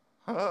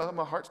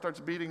 My heart starts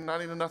beating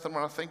 90 to nothing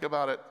when I think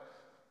about it.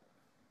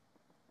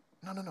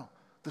 No.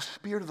 The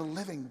Spirit of the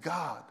living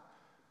God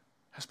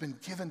has been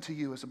given to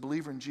you as a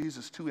believer in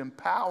Jesus to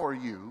empower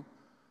you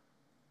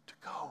to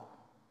go.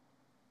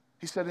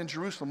 He said in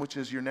Jerusalem, which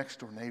is your next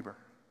door neighbor,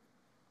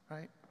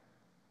 right?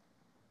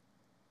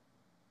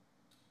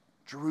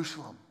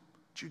 Jerusalem,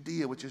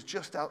 Judea, which is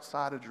just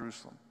outside of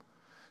Jerusalem.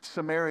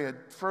 Samaria,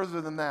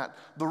 further than that,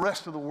 the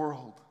rest of the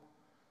world.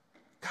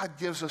 God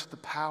gives us the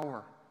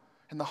power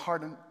and the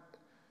heart, and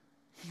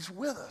he's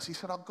with us. He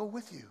said, I'll go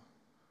with you.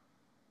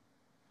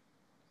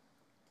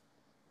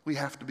 We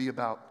have to be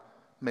about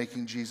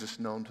making Jesus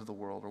known to the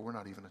world, or we're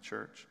not even a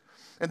church.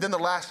 And then the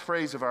last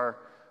phrase of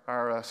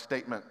our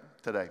statement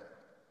today.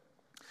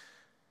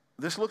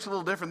 This looks a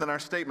little different than our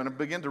statement. I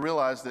begin to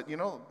realize that,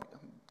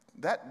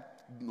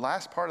 that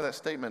last part of that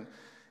statement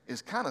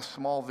is kind of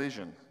small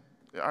vision.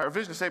 Our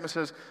vision statement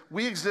says,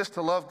 we exist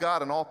to love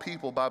God and all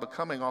people by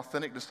becoming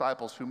authentic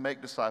disciples who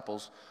make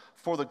disciples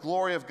for the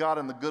glory of God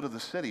and the good of the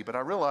city. But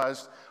I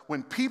realized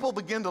when people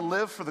begin to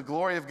live for the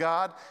glory of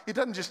God, it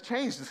doesn't just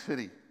change the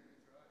city.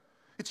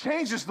 It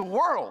changes the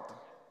world.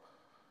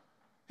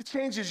 It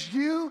changes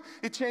you,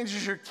 it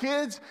changes your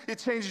kids, it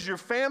changes your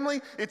family,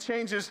 it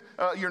changes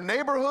your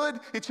neighborhood,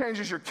 it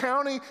changes your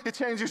county, it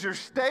changes your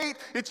state,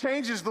 it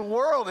changes the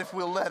world if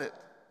we'll let it.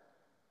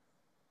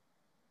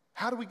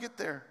 How do we get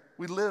there?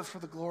 We live for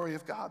the glory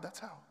of God, that's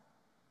how.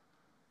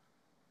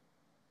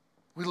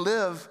 We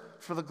live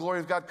for the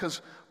glory of God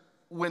because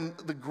when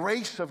the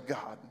grace of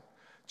God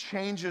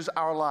changes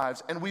our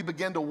lives and we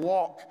begin to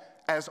walk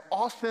as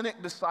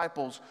authentic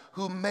disciples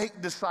who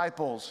make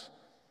disciples,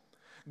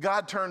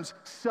 God turns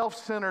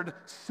self-centered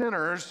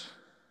sinners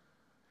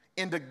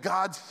into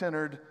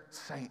God-centered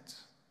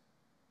saints.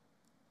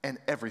 And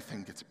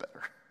everything gets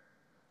better.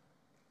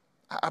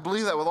 I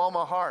believe that with all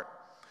my heart.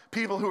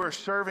 People who are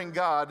serving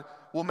God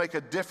will make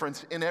a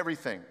difference in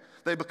everything.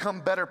 They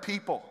become better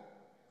people.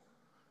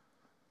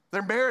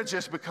 Their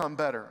marriages become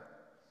better.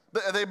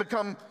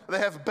 They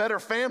have better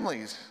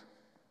families.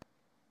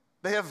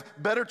 They have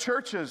better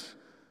churches.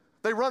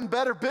 They run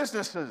better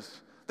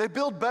businesses. They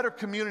build better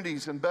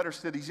communities and better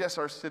cities. Yes,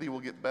 our city will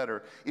get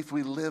better if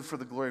we live for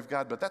the glory of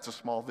God, but that's a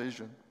small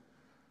vision.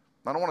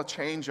 I don't want to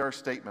change our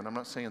statement. I'm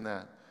not saying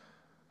that.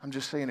 I'm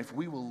just saying if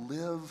we will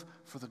live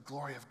for the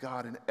glory of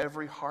God in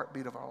every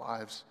heartbeat of our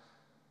lives,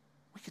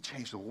 we could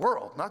change the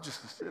world, not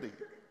just the city.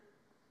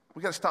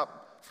 We got to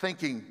stop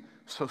thinking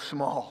so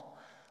small.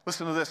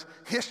 Listen to this.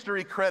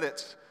 History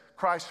credits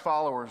Christ's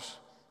followers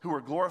who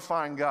are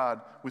glorifying God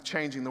with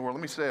changing the world.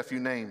 Let me say a few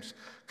names.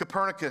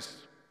 Copernicus,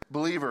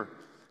 believer.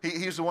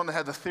 He's the one that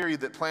had the theory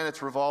that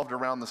planets revolved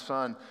around the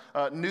sun.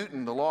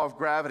 Newton, the law of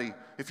gravity.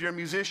 If you're a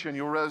musician,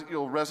 you'll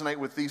resonate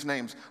with these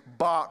names.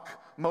 Bach,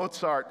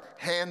 Mozart,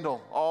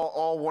 Handel,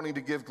 all wanting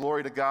to give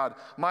glory to God.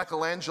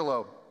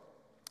 Michelangelo,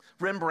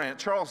 Rembrandt,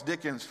 Charles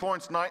Dickens,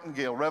 Florence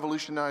Nightingale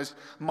revolutionized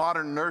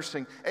modern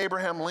nursing.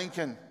 Abraham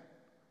Lincoln,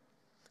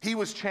 he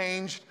was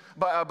changed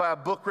by a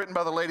book written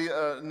by the lady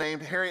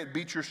named Harriet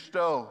Beecher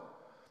Stowe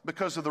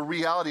because of the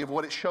reality of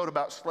what it showed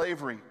about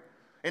slavery.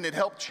 And it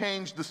helped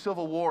change the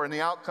Civil War and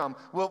the outcome.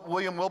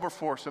 William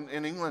Wilberforce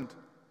in England.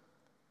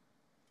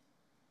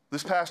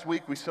 This past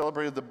week, we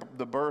celebrated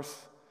the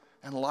birth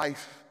and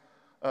life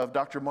of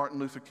Dr. Martin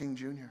Luther King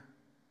Jr.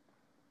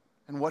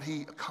 and what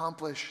he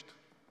accomplished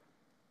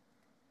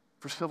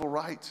for civil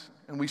rights.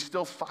 And we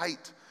still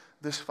fight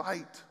this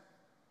fight.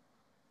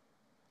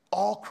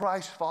 All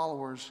Christ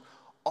followers,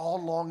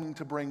 all longing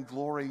to bring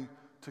glory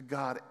to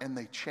God, and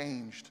they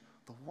changed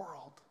the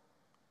world.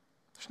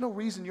 There's no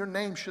reason your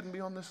name shouldn't be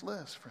on this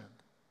list, friend.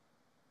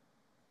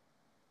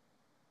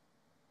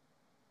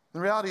 The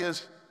reality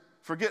is,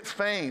 forget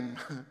fame,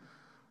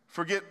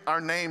 forget our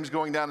names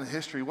going down in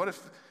history. What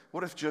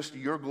if just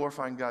your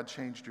glorifying God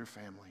changed your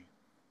family?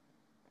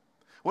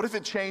 What if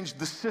it changed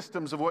the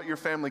systems of what your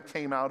family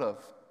came out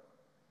of?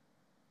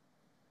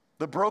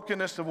 The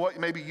brokenness of what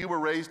maybe you were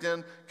raised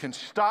in can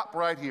stop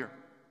right here.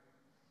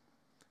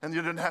 And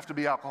there doesn't have to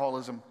be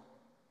alcoholism.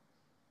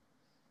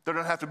 There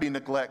doesn't have to be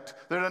neglect.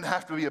 There doesn't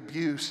have to be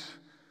abuse.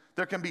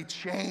 There can be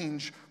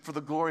change for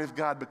the glory of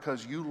God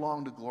because you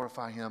long to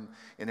glorify Him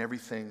in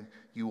everything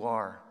you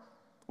are.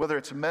 Whether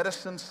it's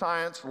medicine,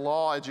 science,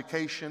 law,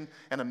 education,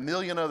 and a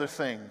million other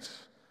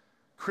things,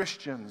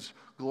 Christians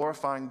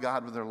glorifying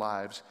God with their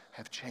lives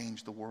have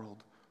changed the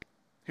world.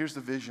 Here's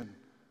the vision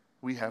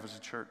we have as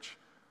a church.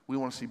 We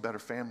want to see better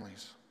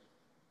families.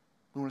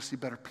 We want to see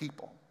better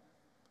people.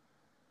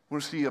 We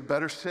want to see a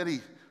better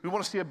city. We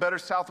want to see a better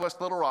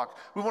Southwest Little Rock.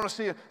 We want to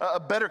see a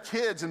better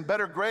kids and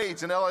better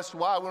grades in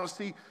LSY. We want to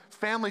see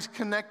families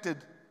connected.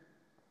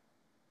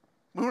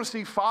 We want to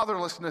see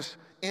fatherlessness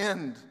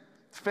end,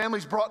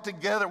 families brought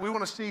together. We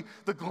want to see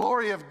the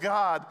glory of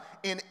God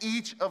in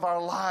each of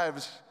our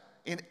lives,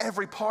 in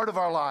every part of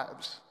our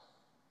lives.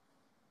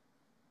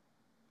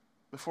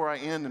 Before I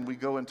end and we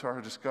go into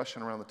our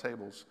discussion around the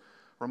tables,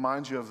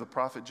 remind you of the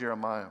prophet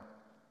Jeremiah.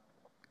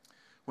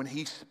 When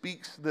he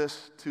speaks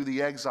this to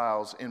the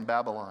exiles in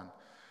Babylon.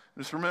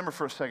 Just remember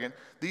for a second,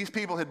 these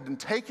people had been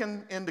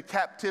taken into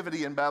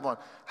captivity in Babylon.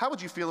 How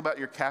would you feel about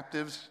your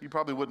captives? You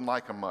probably wouldn't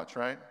like them much,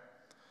 right?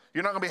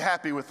 You're not going to be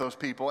happy with those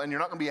people, and you're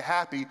not going to be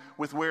happy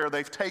with where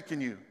they've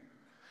taken you.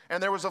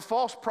 And there was a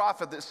false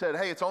prophet that said,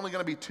 hey, it's only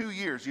going to be 2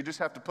 years. You just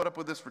have to put up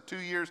with this for 2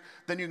 years,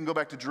 then you can go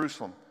back to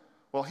Jerusalem.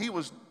 Well, he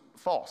was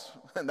false,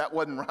 and that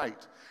wasn't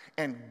right.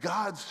 And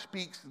God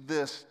speaks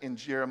this in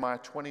Jeremiah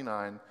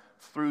 29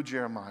 through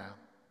Jeremiah.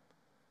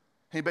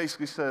 He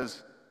basically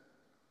says,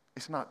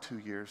 it's not 2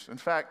 years. In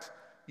fact,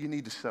 you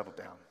need to settle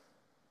down.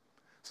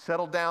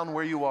 Settle down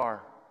where you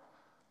are.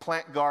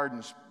 Plant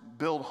gardens,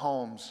 build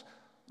homes,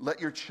 let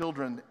your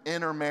children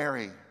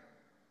intermarry,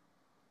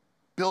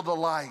 build a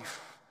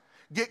life,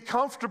 get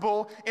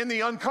comfortable in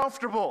the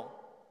uncomfortable.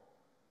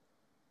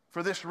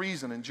 For this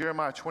reason, in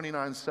Jeremiah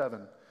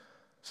 29:7,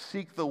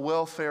 seek the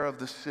welfare of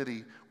the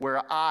city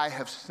where I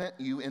have sent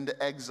you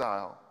into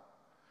exile,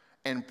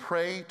 and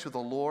pray to the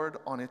Lord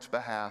on its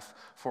behalf,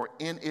 for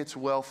in its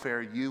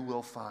welfare you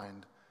will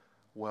find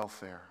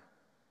welfare.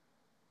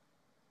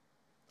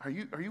 Are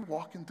you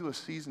walking through a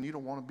season you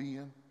don't want to be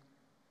in?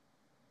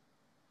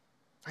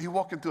 Are you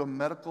walking through a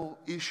medical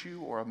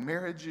issue or a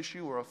marriage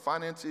issue or a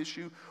finance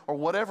issue or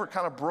whatever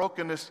kind of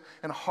brokenness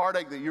and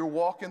heartache that you're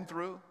walking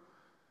through?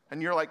 And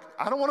you're like,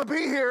 I don't want to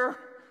be here.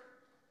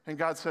 And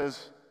God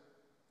says,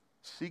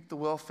 seek the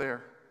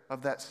welfare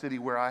of that city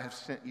where I have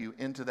sent you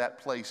into that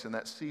place in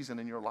that season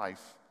in your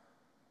life.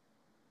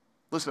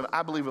 Listen,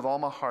 I believe with all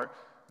my heart,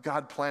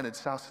 God planted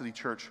South City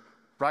Church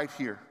right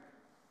here,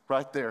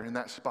 right there in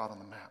that spot on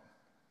the map.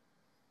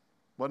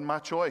 Wasn't my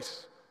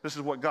choice. This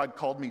is what God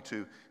called me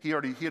to. He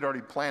had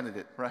already planted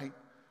it, right?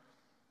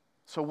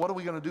 So what are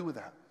we going to do with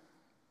that?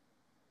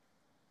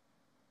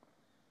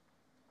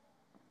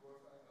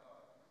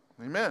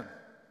 Amen.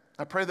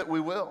 I pray that we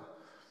will.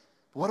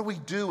 What do we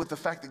do with the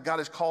fact that God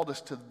has called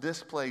us to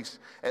this place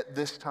at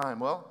this time?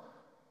 Well,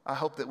 I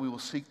hope that we will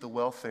seek the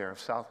welfare of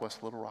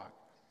Southwest Little Rock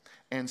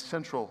and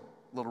Central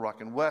Little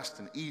Rock and West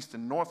and East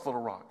and North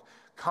Little Rock,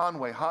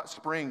 Conway, Hot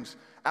Springs,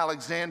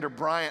 Alexander,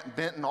 Bryant,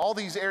 Benton, all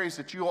these areas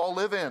that you all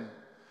live in.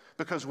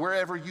 Because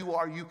wherever you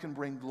are, you can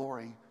bring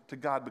glory to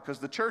God, because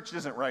the church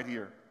isn't right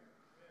here.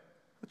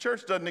 The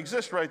church doesn't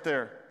exist right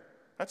there.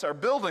 That's our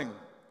building.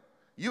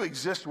 You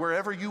exist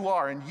wherever you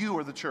are, and you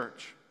are the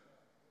church.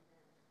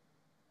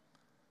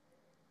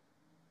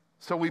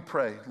 So we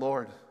pray,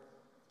 Lord,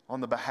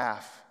 on the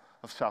behalf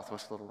of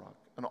Southwest Little Rock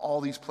and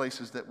all these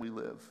places that we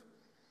live.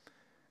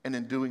 And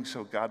in doing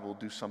so, God will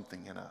do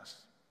something in us.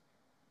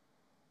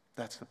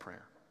 That's the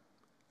prayer.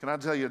 Can I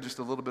tell you just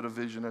a little bit of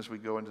vision as we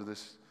go into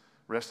this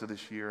rest of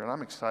this year? And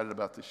I'm excited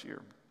about this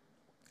year.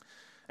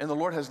 And the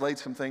Lord has laid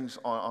some things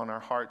on our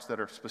hearts that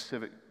are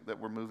specific that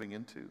we're moving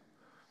into.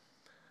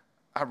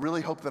 I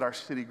really hope that our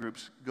city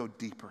groups go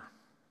deeper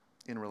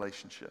in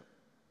relationship.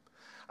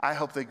 I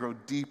hope they grow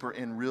deeper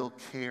in real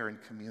care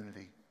and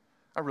community.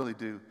 I really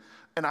do.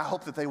 And I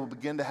hope that they will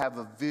begin to have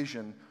a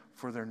vision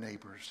for their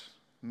neighbors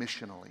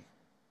missionally.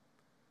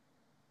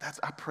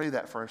 I pray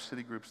that for our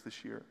city groups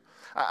this year.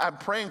 I'm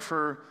praying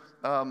for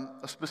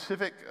a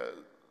specific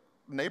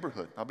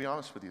neighborhood. I'll be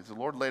honest with you. The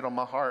Lord laid on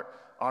my heart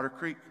Otter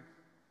Creek.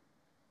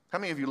 How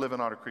many of you live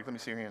in Otter Creek? Let me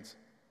see your hands.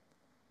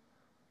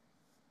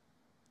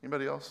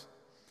 Anybody else?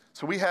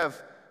 So we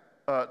have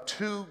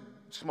 2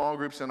 small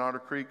groups in Otter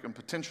Creek and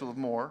potential of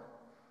more.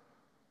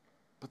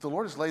 But the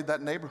Lord has laid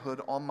that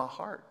neighborhood on my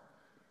heart.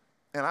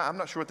 And I'm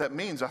not sure what that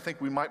means. I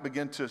think we might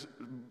begin to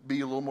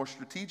be a little more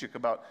strategic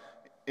about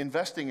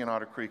investing in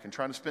Otter Creek and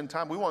trying to spend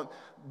time. We want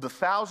the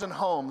 1,000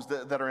 homes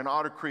that are in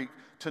Otter Creek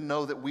to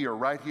know that we are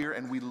right here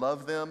and we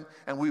love them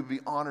and we would be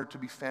honored to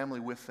be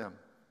family with them.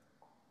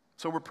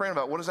 So we're praying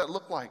about what does that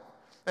look like?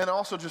 And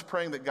also just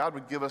praying that God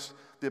would give us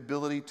the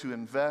ability to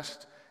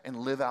invest and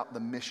live out the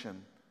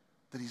mission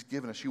that He's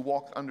given us. You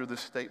walk under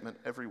this statement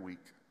every week.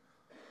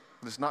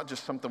 It's not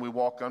just something we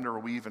walk under or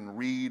we even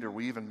read or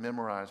we even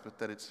memorize, but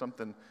that it's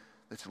something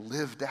that's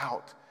lived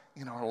out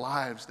in our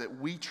lives, that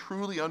we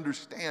truly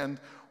understand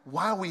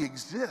why we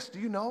exist. Do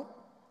you know?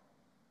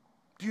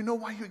 Do you know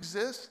why you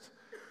exist?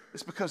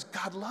 It's because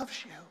God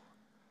loves you.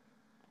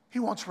 He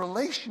wants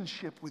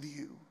relationship with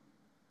you.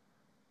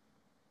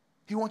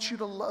 He wants you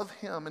to love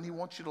Him, and He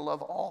wants you to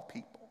love all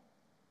people.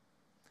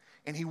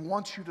 And He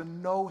wants you to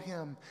know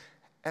Him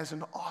as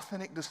an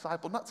authentic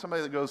disciple, not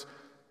somebody that goes,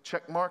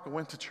 check mark, I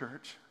went to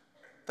church.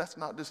 That's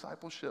not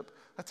discipleship.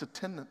 That's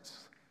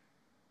attendance.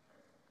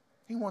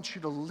 He wants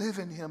you to live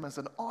in Him as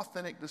an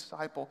authentic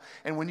disciple.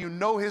 And when you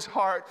know His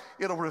heart,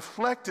 it'll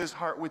reflect His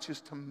heart, which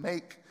is to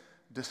make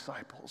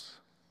disciples.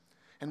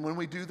 And when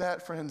we do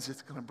that, friends,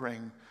 it's going to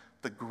bring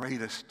the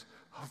greatest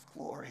of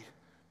glory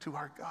to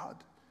our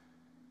God.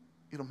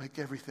 It'll make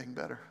everything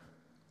better,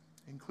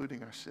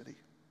 including our city.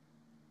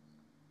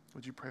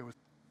 Would you pray with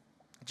me?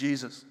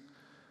 Jesus,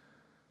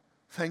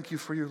 thank you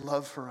for your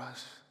love for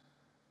us.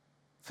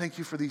 Thank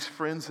you for these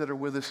friends that are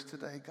with us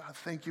today. God,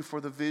 thank you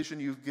for the vision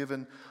you've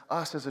given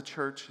us as a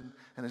church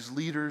and as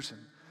leaders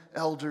and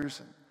elders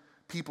and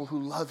people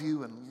who love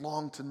you and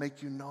long to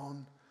make you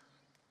known.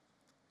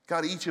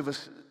 God, each of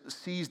us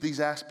sees these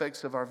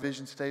aspects of our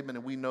vision statement,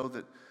 and we know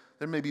that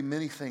there may be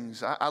many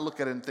things. I look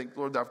at it and think,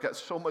 Lord, I've got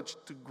so much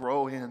to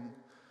grow in.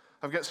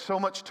 I've got so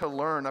much to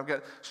learn. I've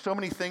got so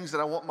many things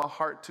that I want my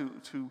heart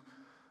to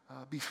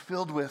be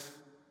filled with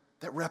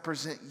that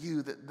represent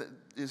you, that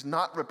is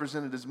not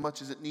represented as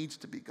much as it needs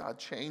to be. God,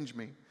 change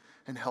me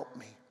and help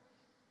me.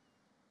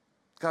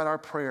 God, our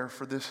prayer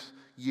for this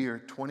year,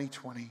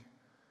 2020,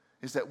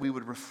 is that we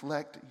would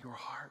reflect your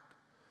heart,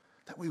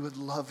 that we would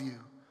love you,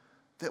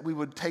 that we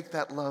would take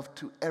that love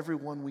to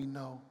everyone we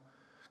know.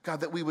 God,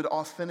 that we would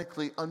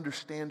authentically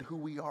understand who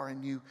we are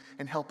in you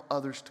and help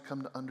others to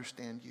come to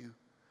understand you.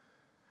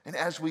 And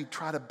as we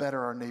try to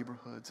better our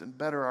neighborhoods and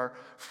better our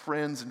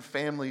friends and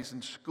families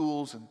and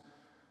schools and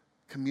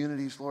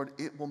communities, Lord,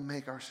 it will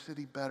make our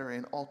city better,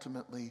 and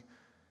ultimately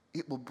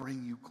it will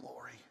bring you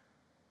glory.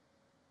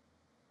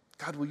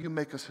 God, will you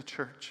make us a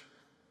church?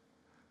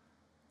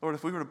 Lord,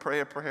 if we were to pray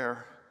a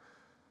prayer,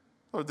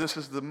 Lord, this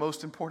is the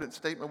most important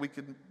statement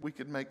we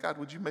could make. God,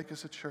 would you make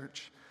us a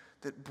church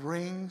that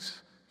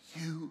brings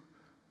you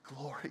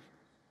glory?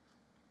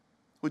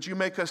 Would you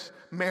make us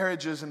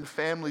marriages and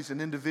families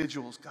and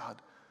individuals,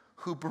 God,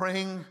 who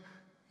bring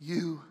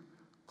you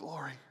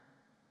glory?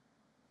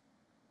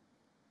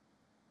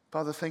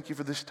 Father, thank you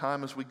for this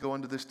time as we go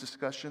into this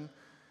discussion.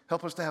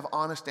 Help us to have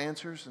honest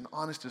answers and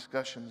honest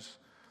discussions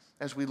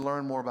as we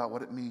learn more about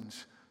what it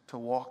means to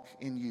walk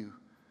in you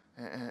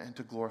and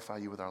to glorify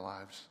you with our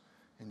lives.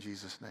 In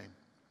Jesus' name,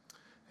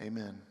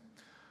 amen.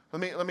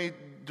 Let me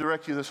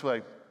direct you this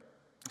way.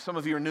 Some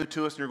of you are new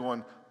to us and you're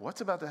going, what's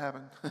about to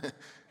happen?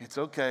 It's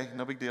okay,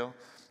 no big deal.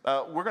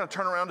 We're going to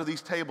turn around to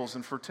these tables,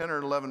 and for 10 or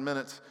 11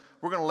 minutes,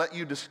 we're going to let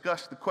you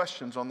discuss the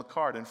questions on the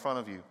card in front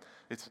of you.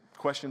 It's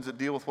questions that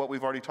deal with what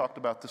we've already talked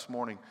about this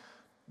morning.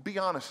 Be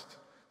honest.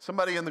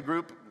 Somebody in the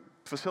group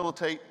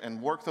facilitate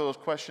and work those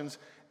questions.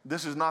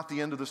 This is not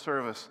the end of the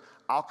service.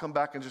 I'll come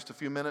back in just a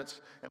few minutes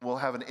and we'll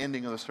have an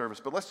ending of the service.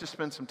 But let's just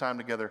spend some time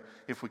together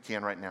if we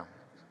can right now.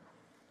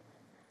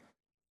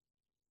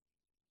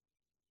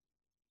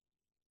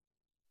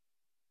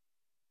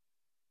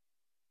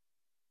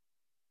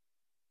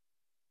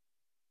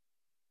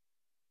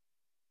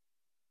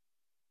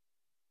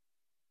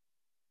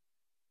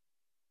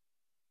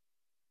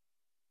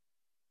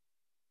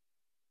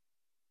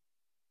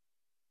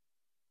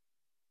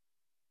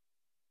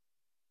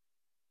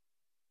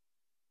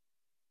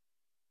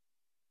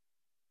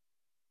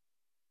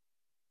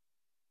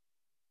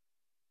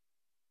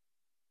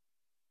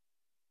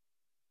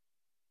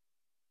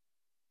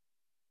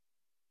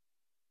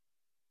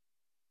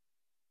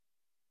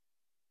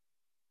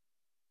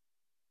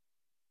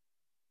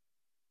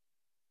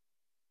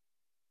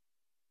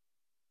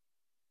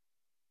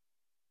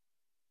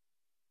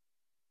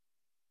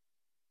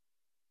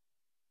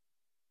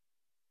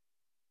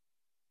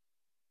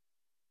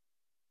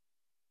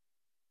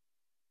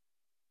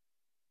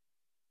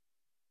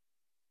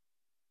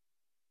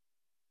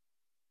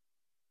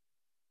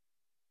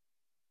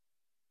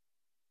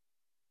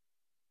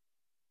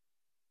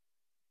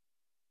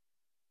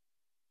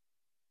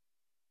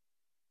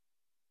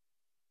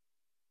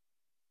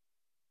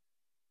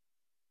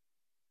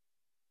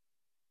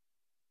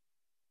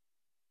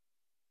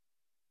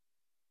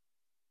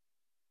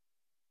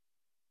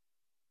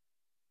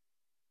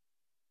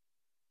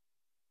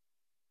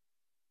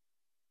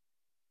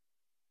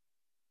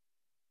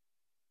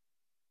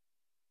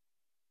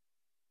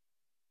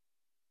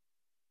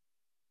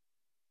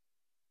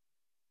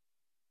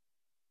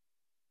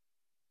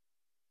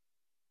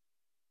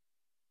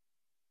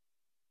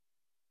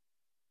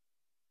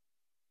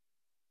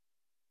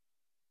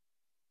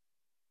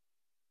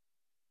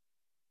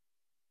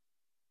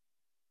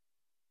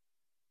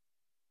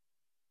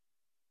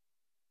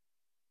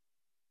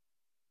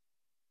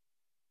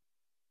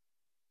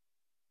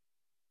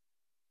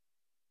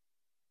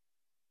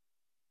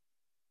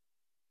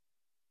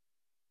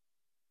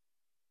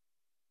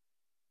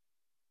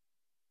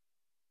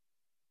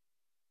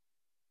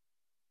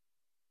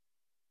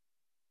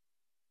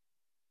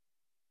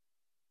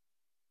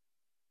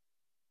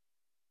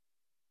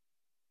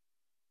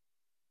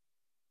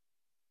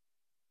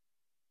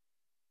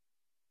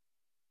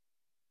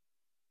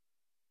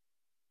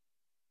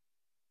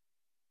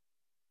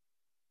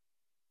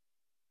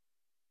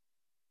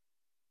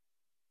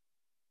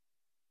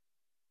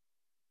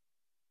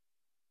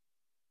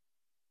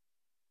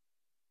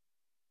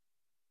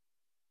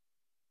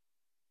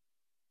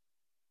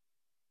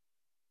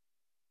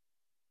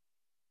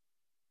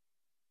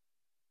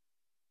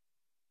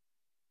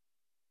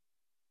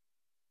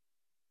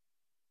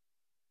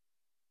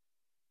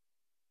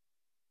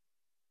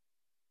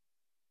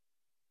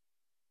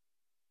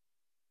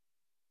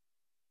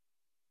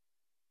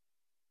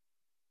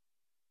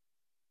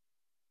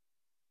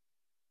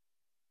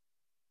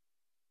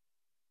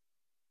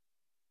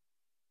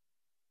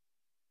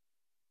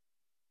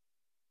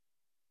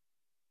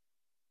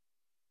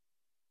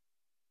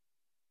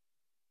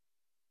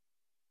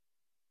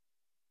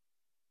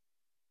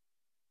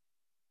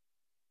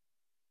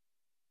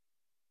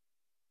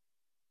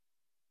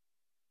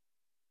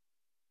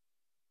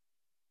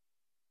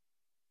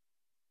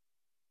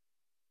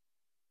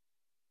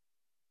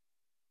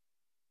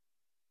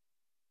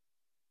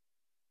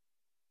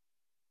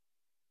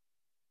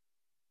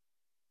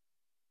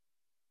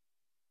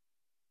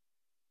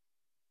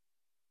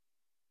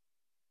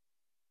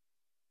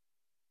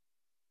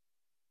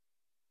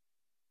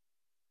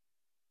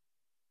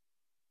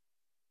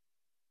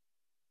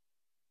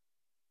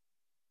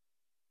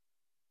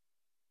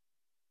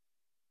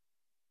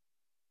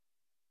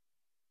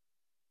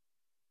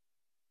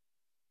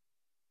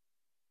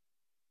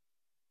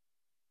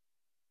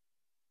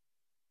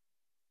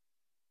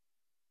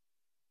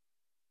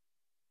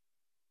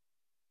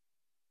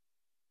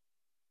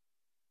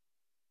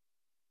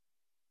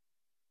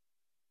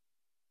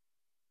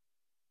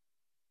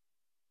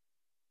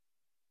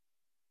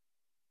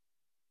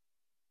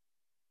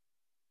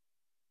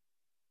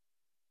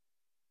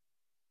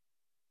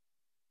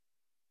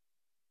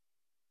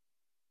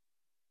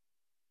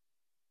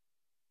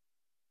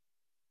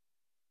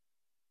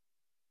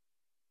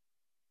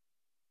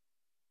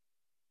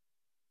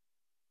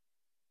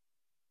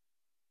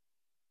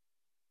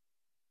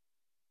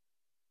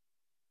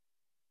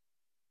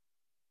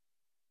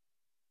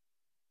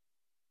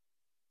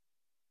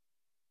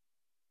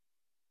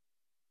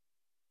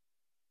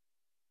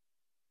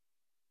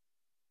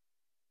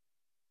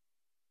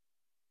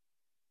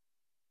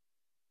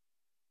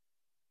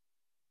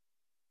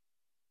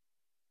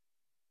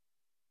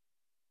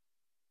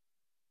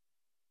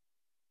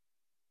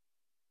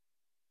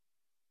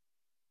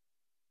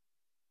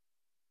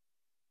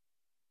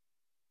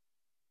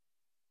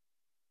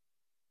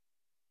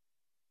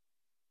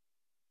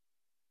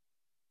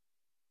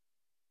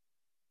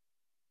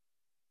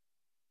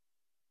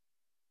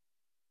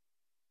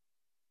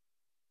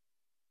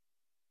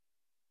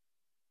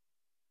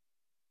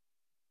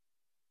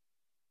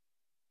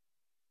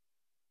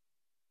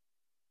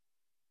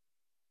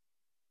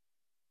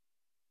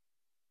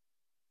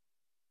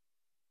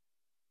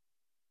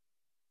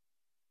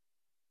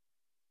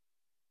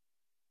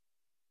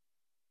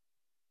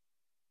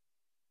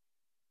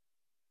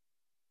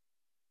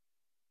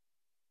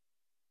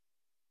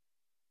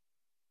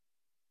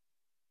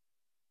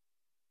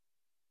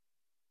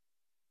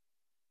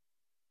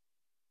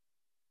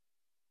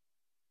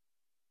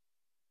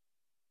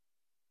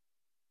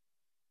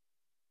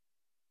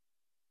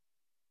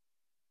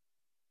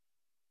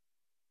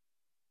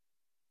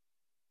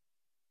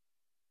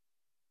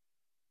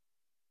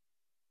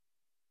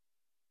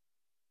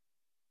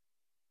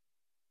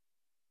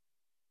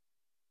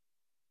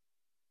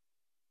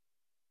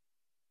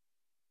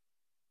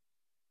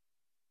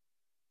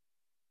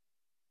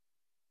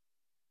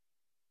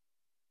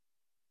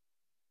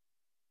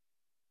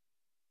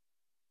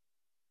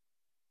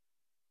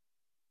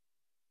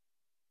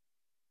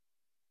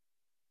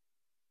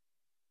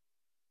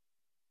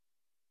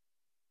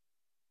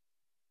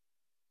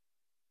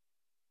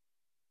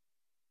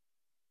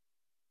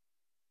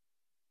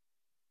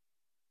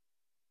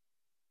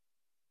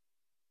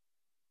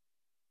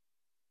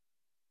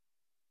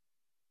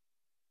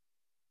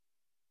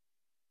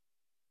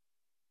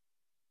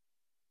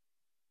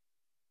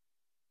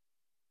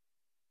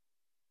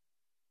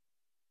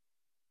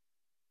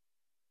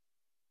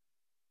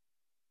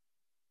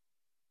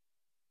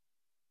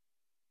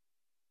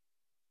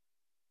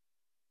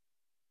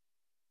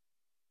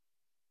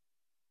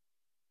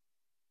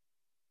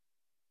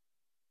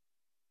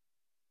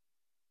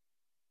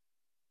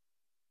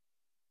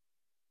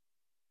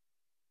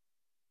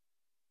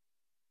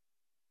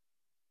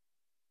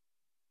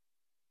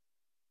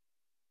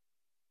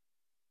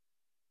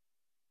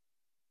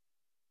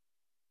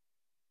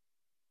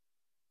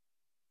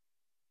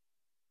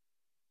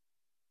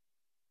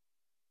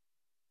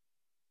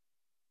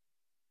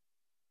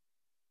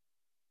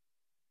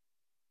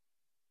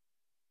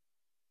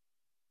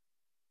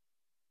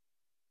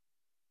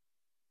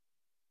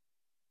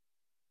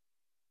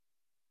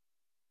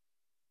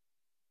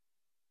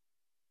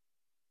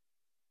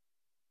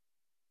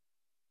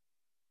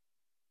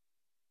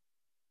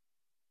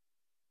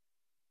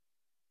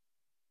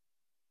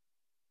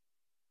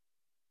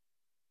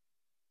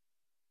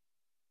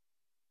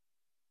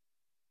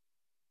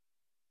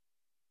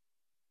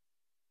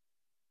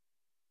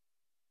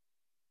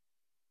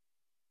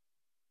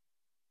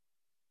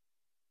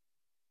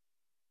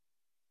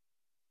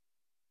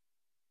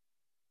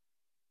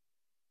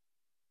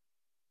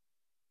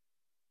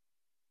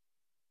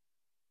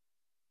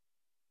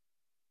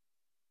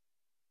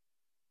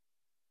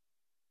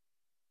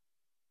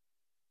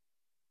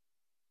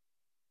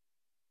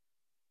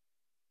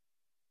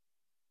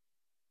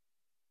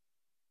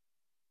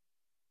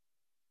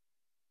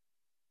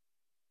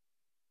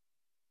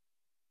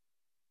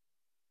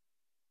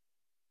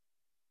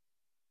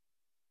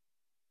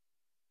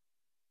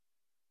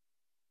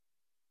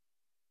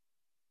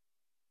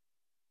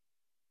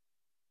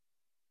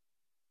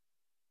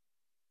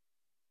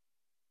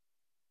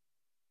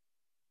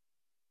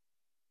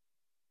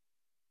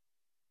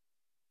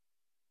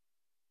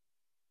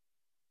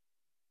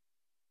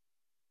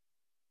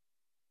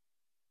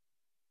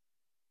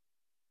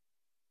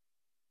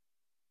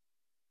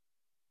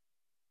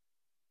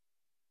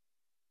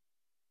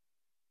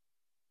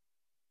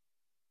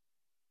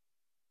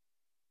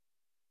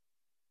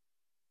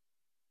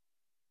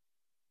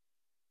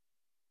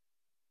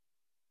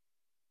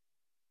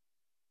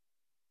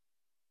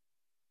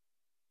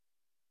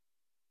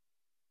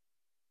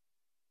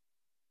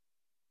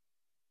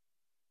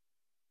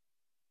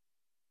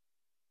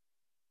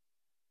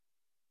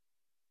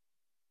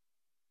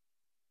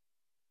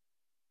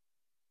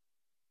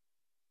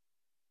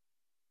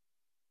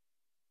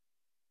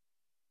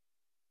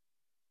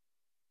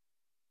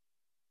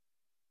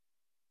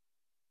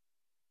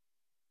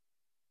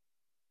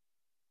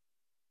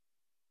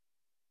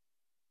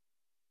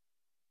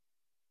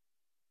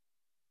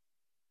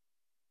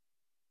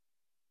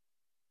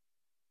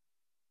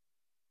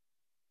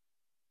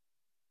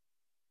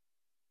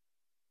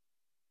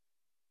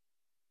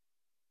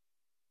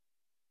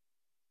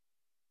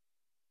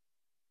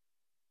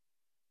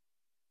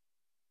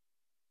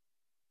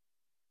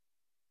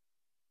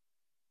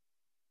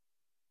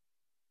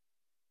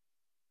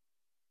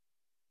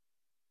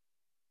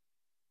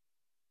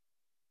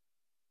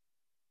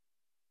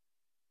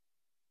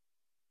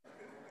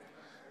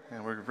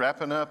 And we're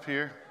wrapping up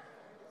here.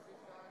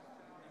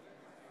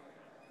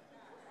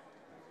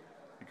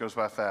 It goes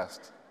by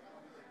fast.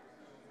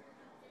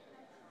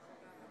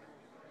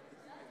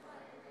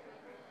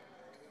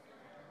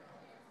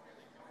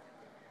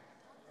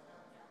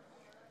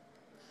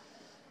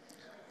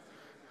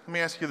 Let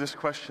me ask you this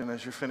question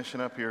as you're finishing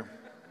up here.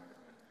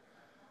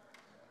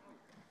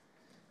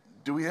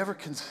 Do we ever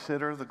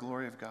consider the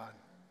glory of God?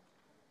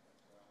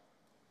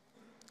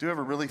 Do you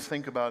ever really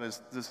think about,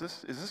 is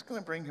this going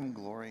to bring him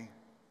glory?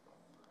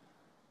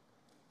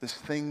 This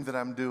thing that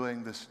I'm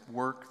doing, this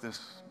work,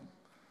 this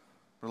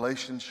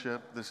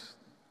relationship, this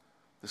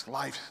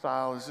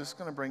lifestyle, is this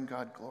going to bring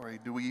God glory?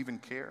 Do we even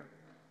care?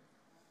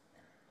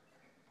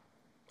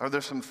 Are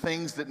there some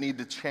things that need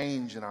to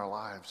change in our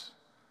lives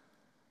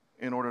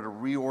in order to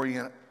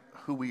reorient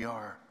who we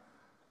are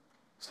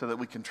so that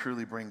we can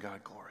truly bring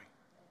God glory?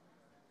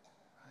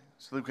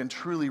 So that we can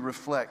truly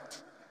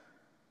reflect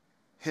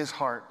his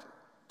heart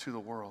to the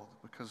world,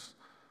 because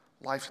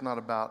life's not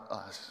about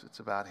us, it's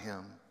about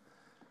him,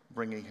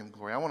 bringing him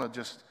glory. I want to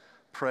just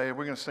pray.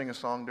 We're going to sing a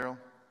song, Daryl.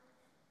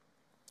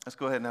 Let's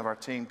go ahead and have our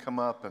team come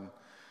up, and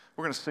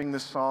we're going to sing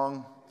this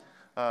song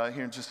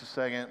here in just a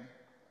second.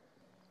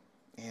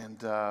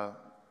 And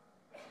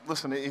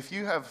listen, if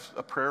you have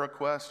a prayer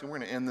request, and we're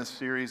going to end this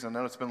series. I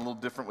know it's been a little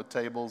different with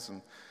tables,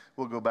 and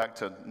we'll go back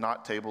to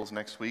not tables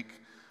next week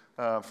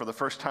for the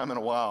first time in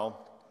a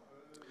while.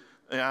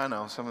 Yeah, I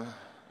know.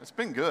 It's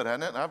been good,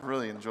 hasn't it? I've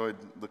really enjoyed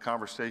the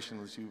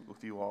conversation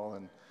with you all,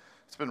 and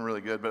it's been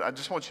really good. But I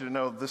just want you to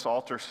know this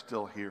altar's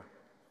still here.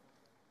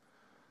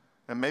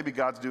 And maybe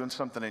God's doing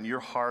something in your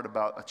heart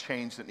about a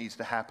change that needs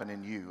to happen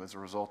in you as a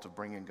result of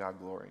bringing God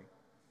glory.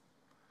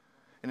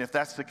 And if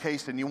that's the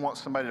case and you want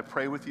somebody to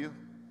pray with you,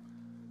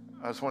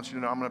 I just want you to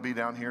know I'm going to be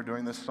down here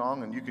during this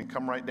song, and you can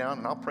come right down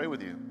and I'll pray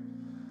with you.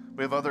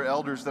 We have other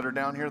elders that are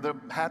down here. They're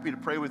happy to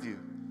pray with you.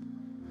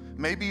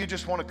 Maybe you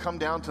just want to come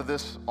down to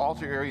this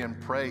altar area and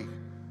pray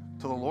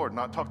to the Lord,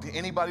 not talk to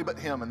anybody but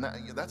him, and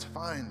that's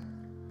fine.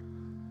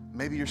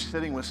 Maybe you're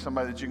sitting with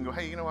somebody that you can go,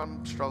 hey,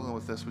 I'm struggling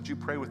with this. Would you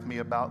pray with me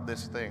about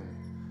this thing?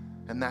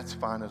 And that's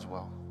fine as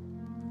well.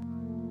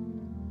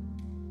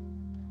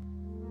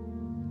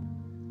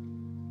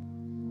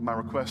 My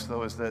request,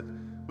 though, is that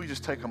we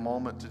just take a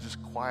moment to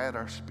just quiet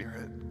our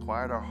spirit,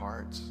 quiet our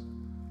hearts.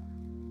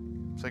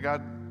 Say,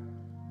 God,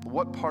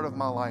 what part of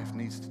my life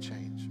needs to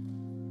change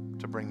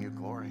to bring you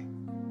glory?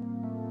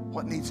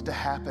 What needs to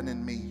happen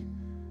in me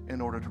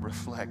in order to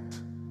reflect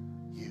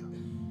you?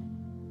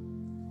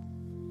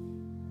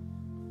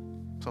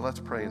 So let's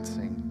pray and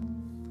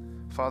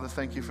sing. Father,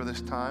 thank you for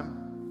this time.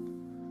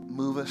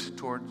 Move us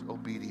towards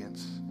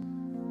obedience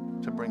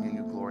to bringing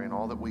you glory in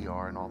all that we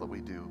are and all that we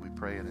do. We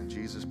pray it in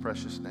Jesus'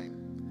 precious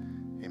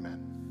name.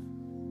 Amen.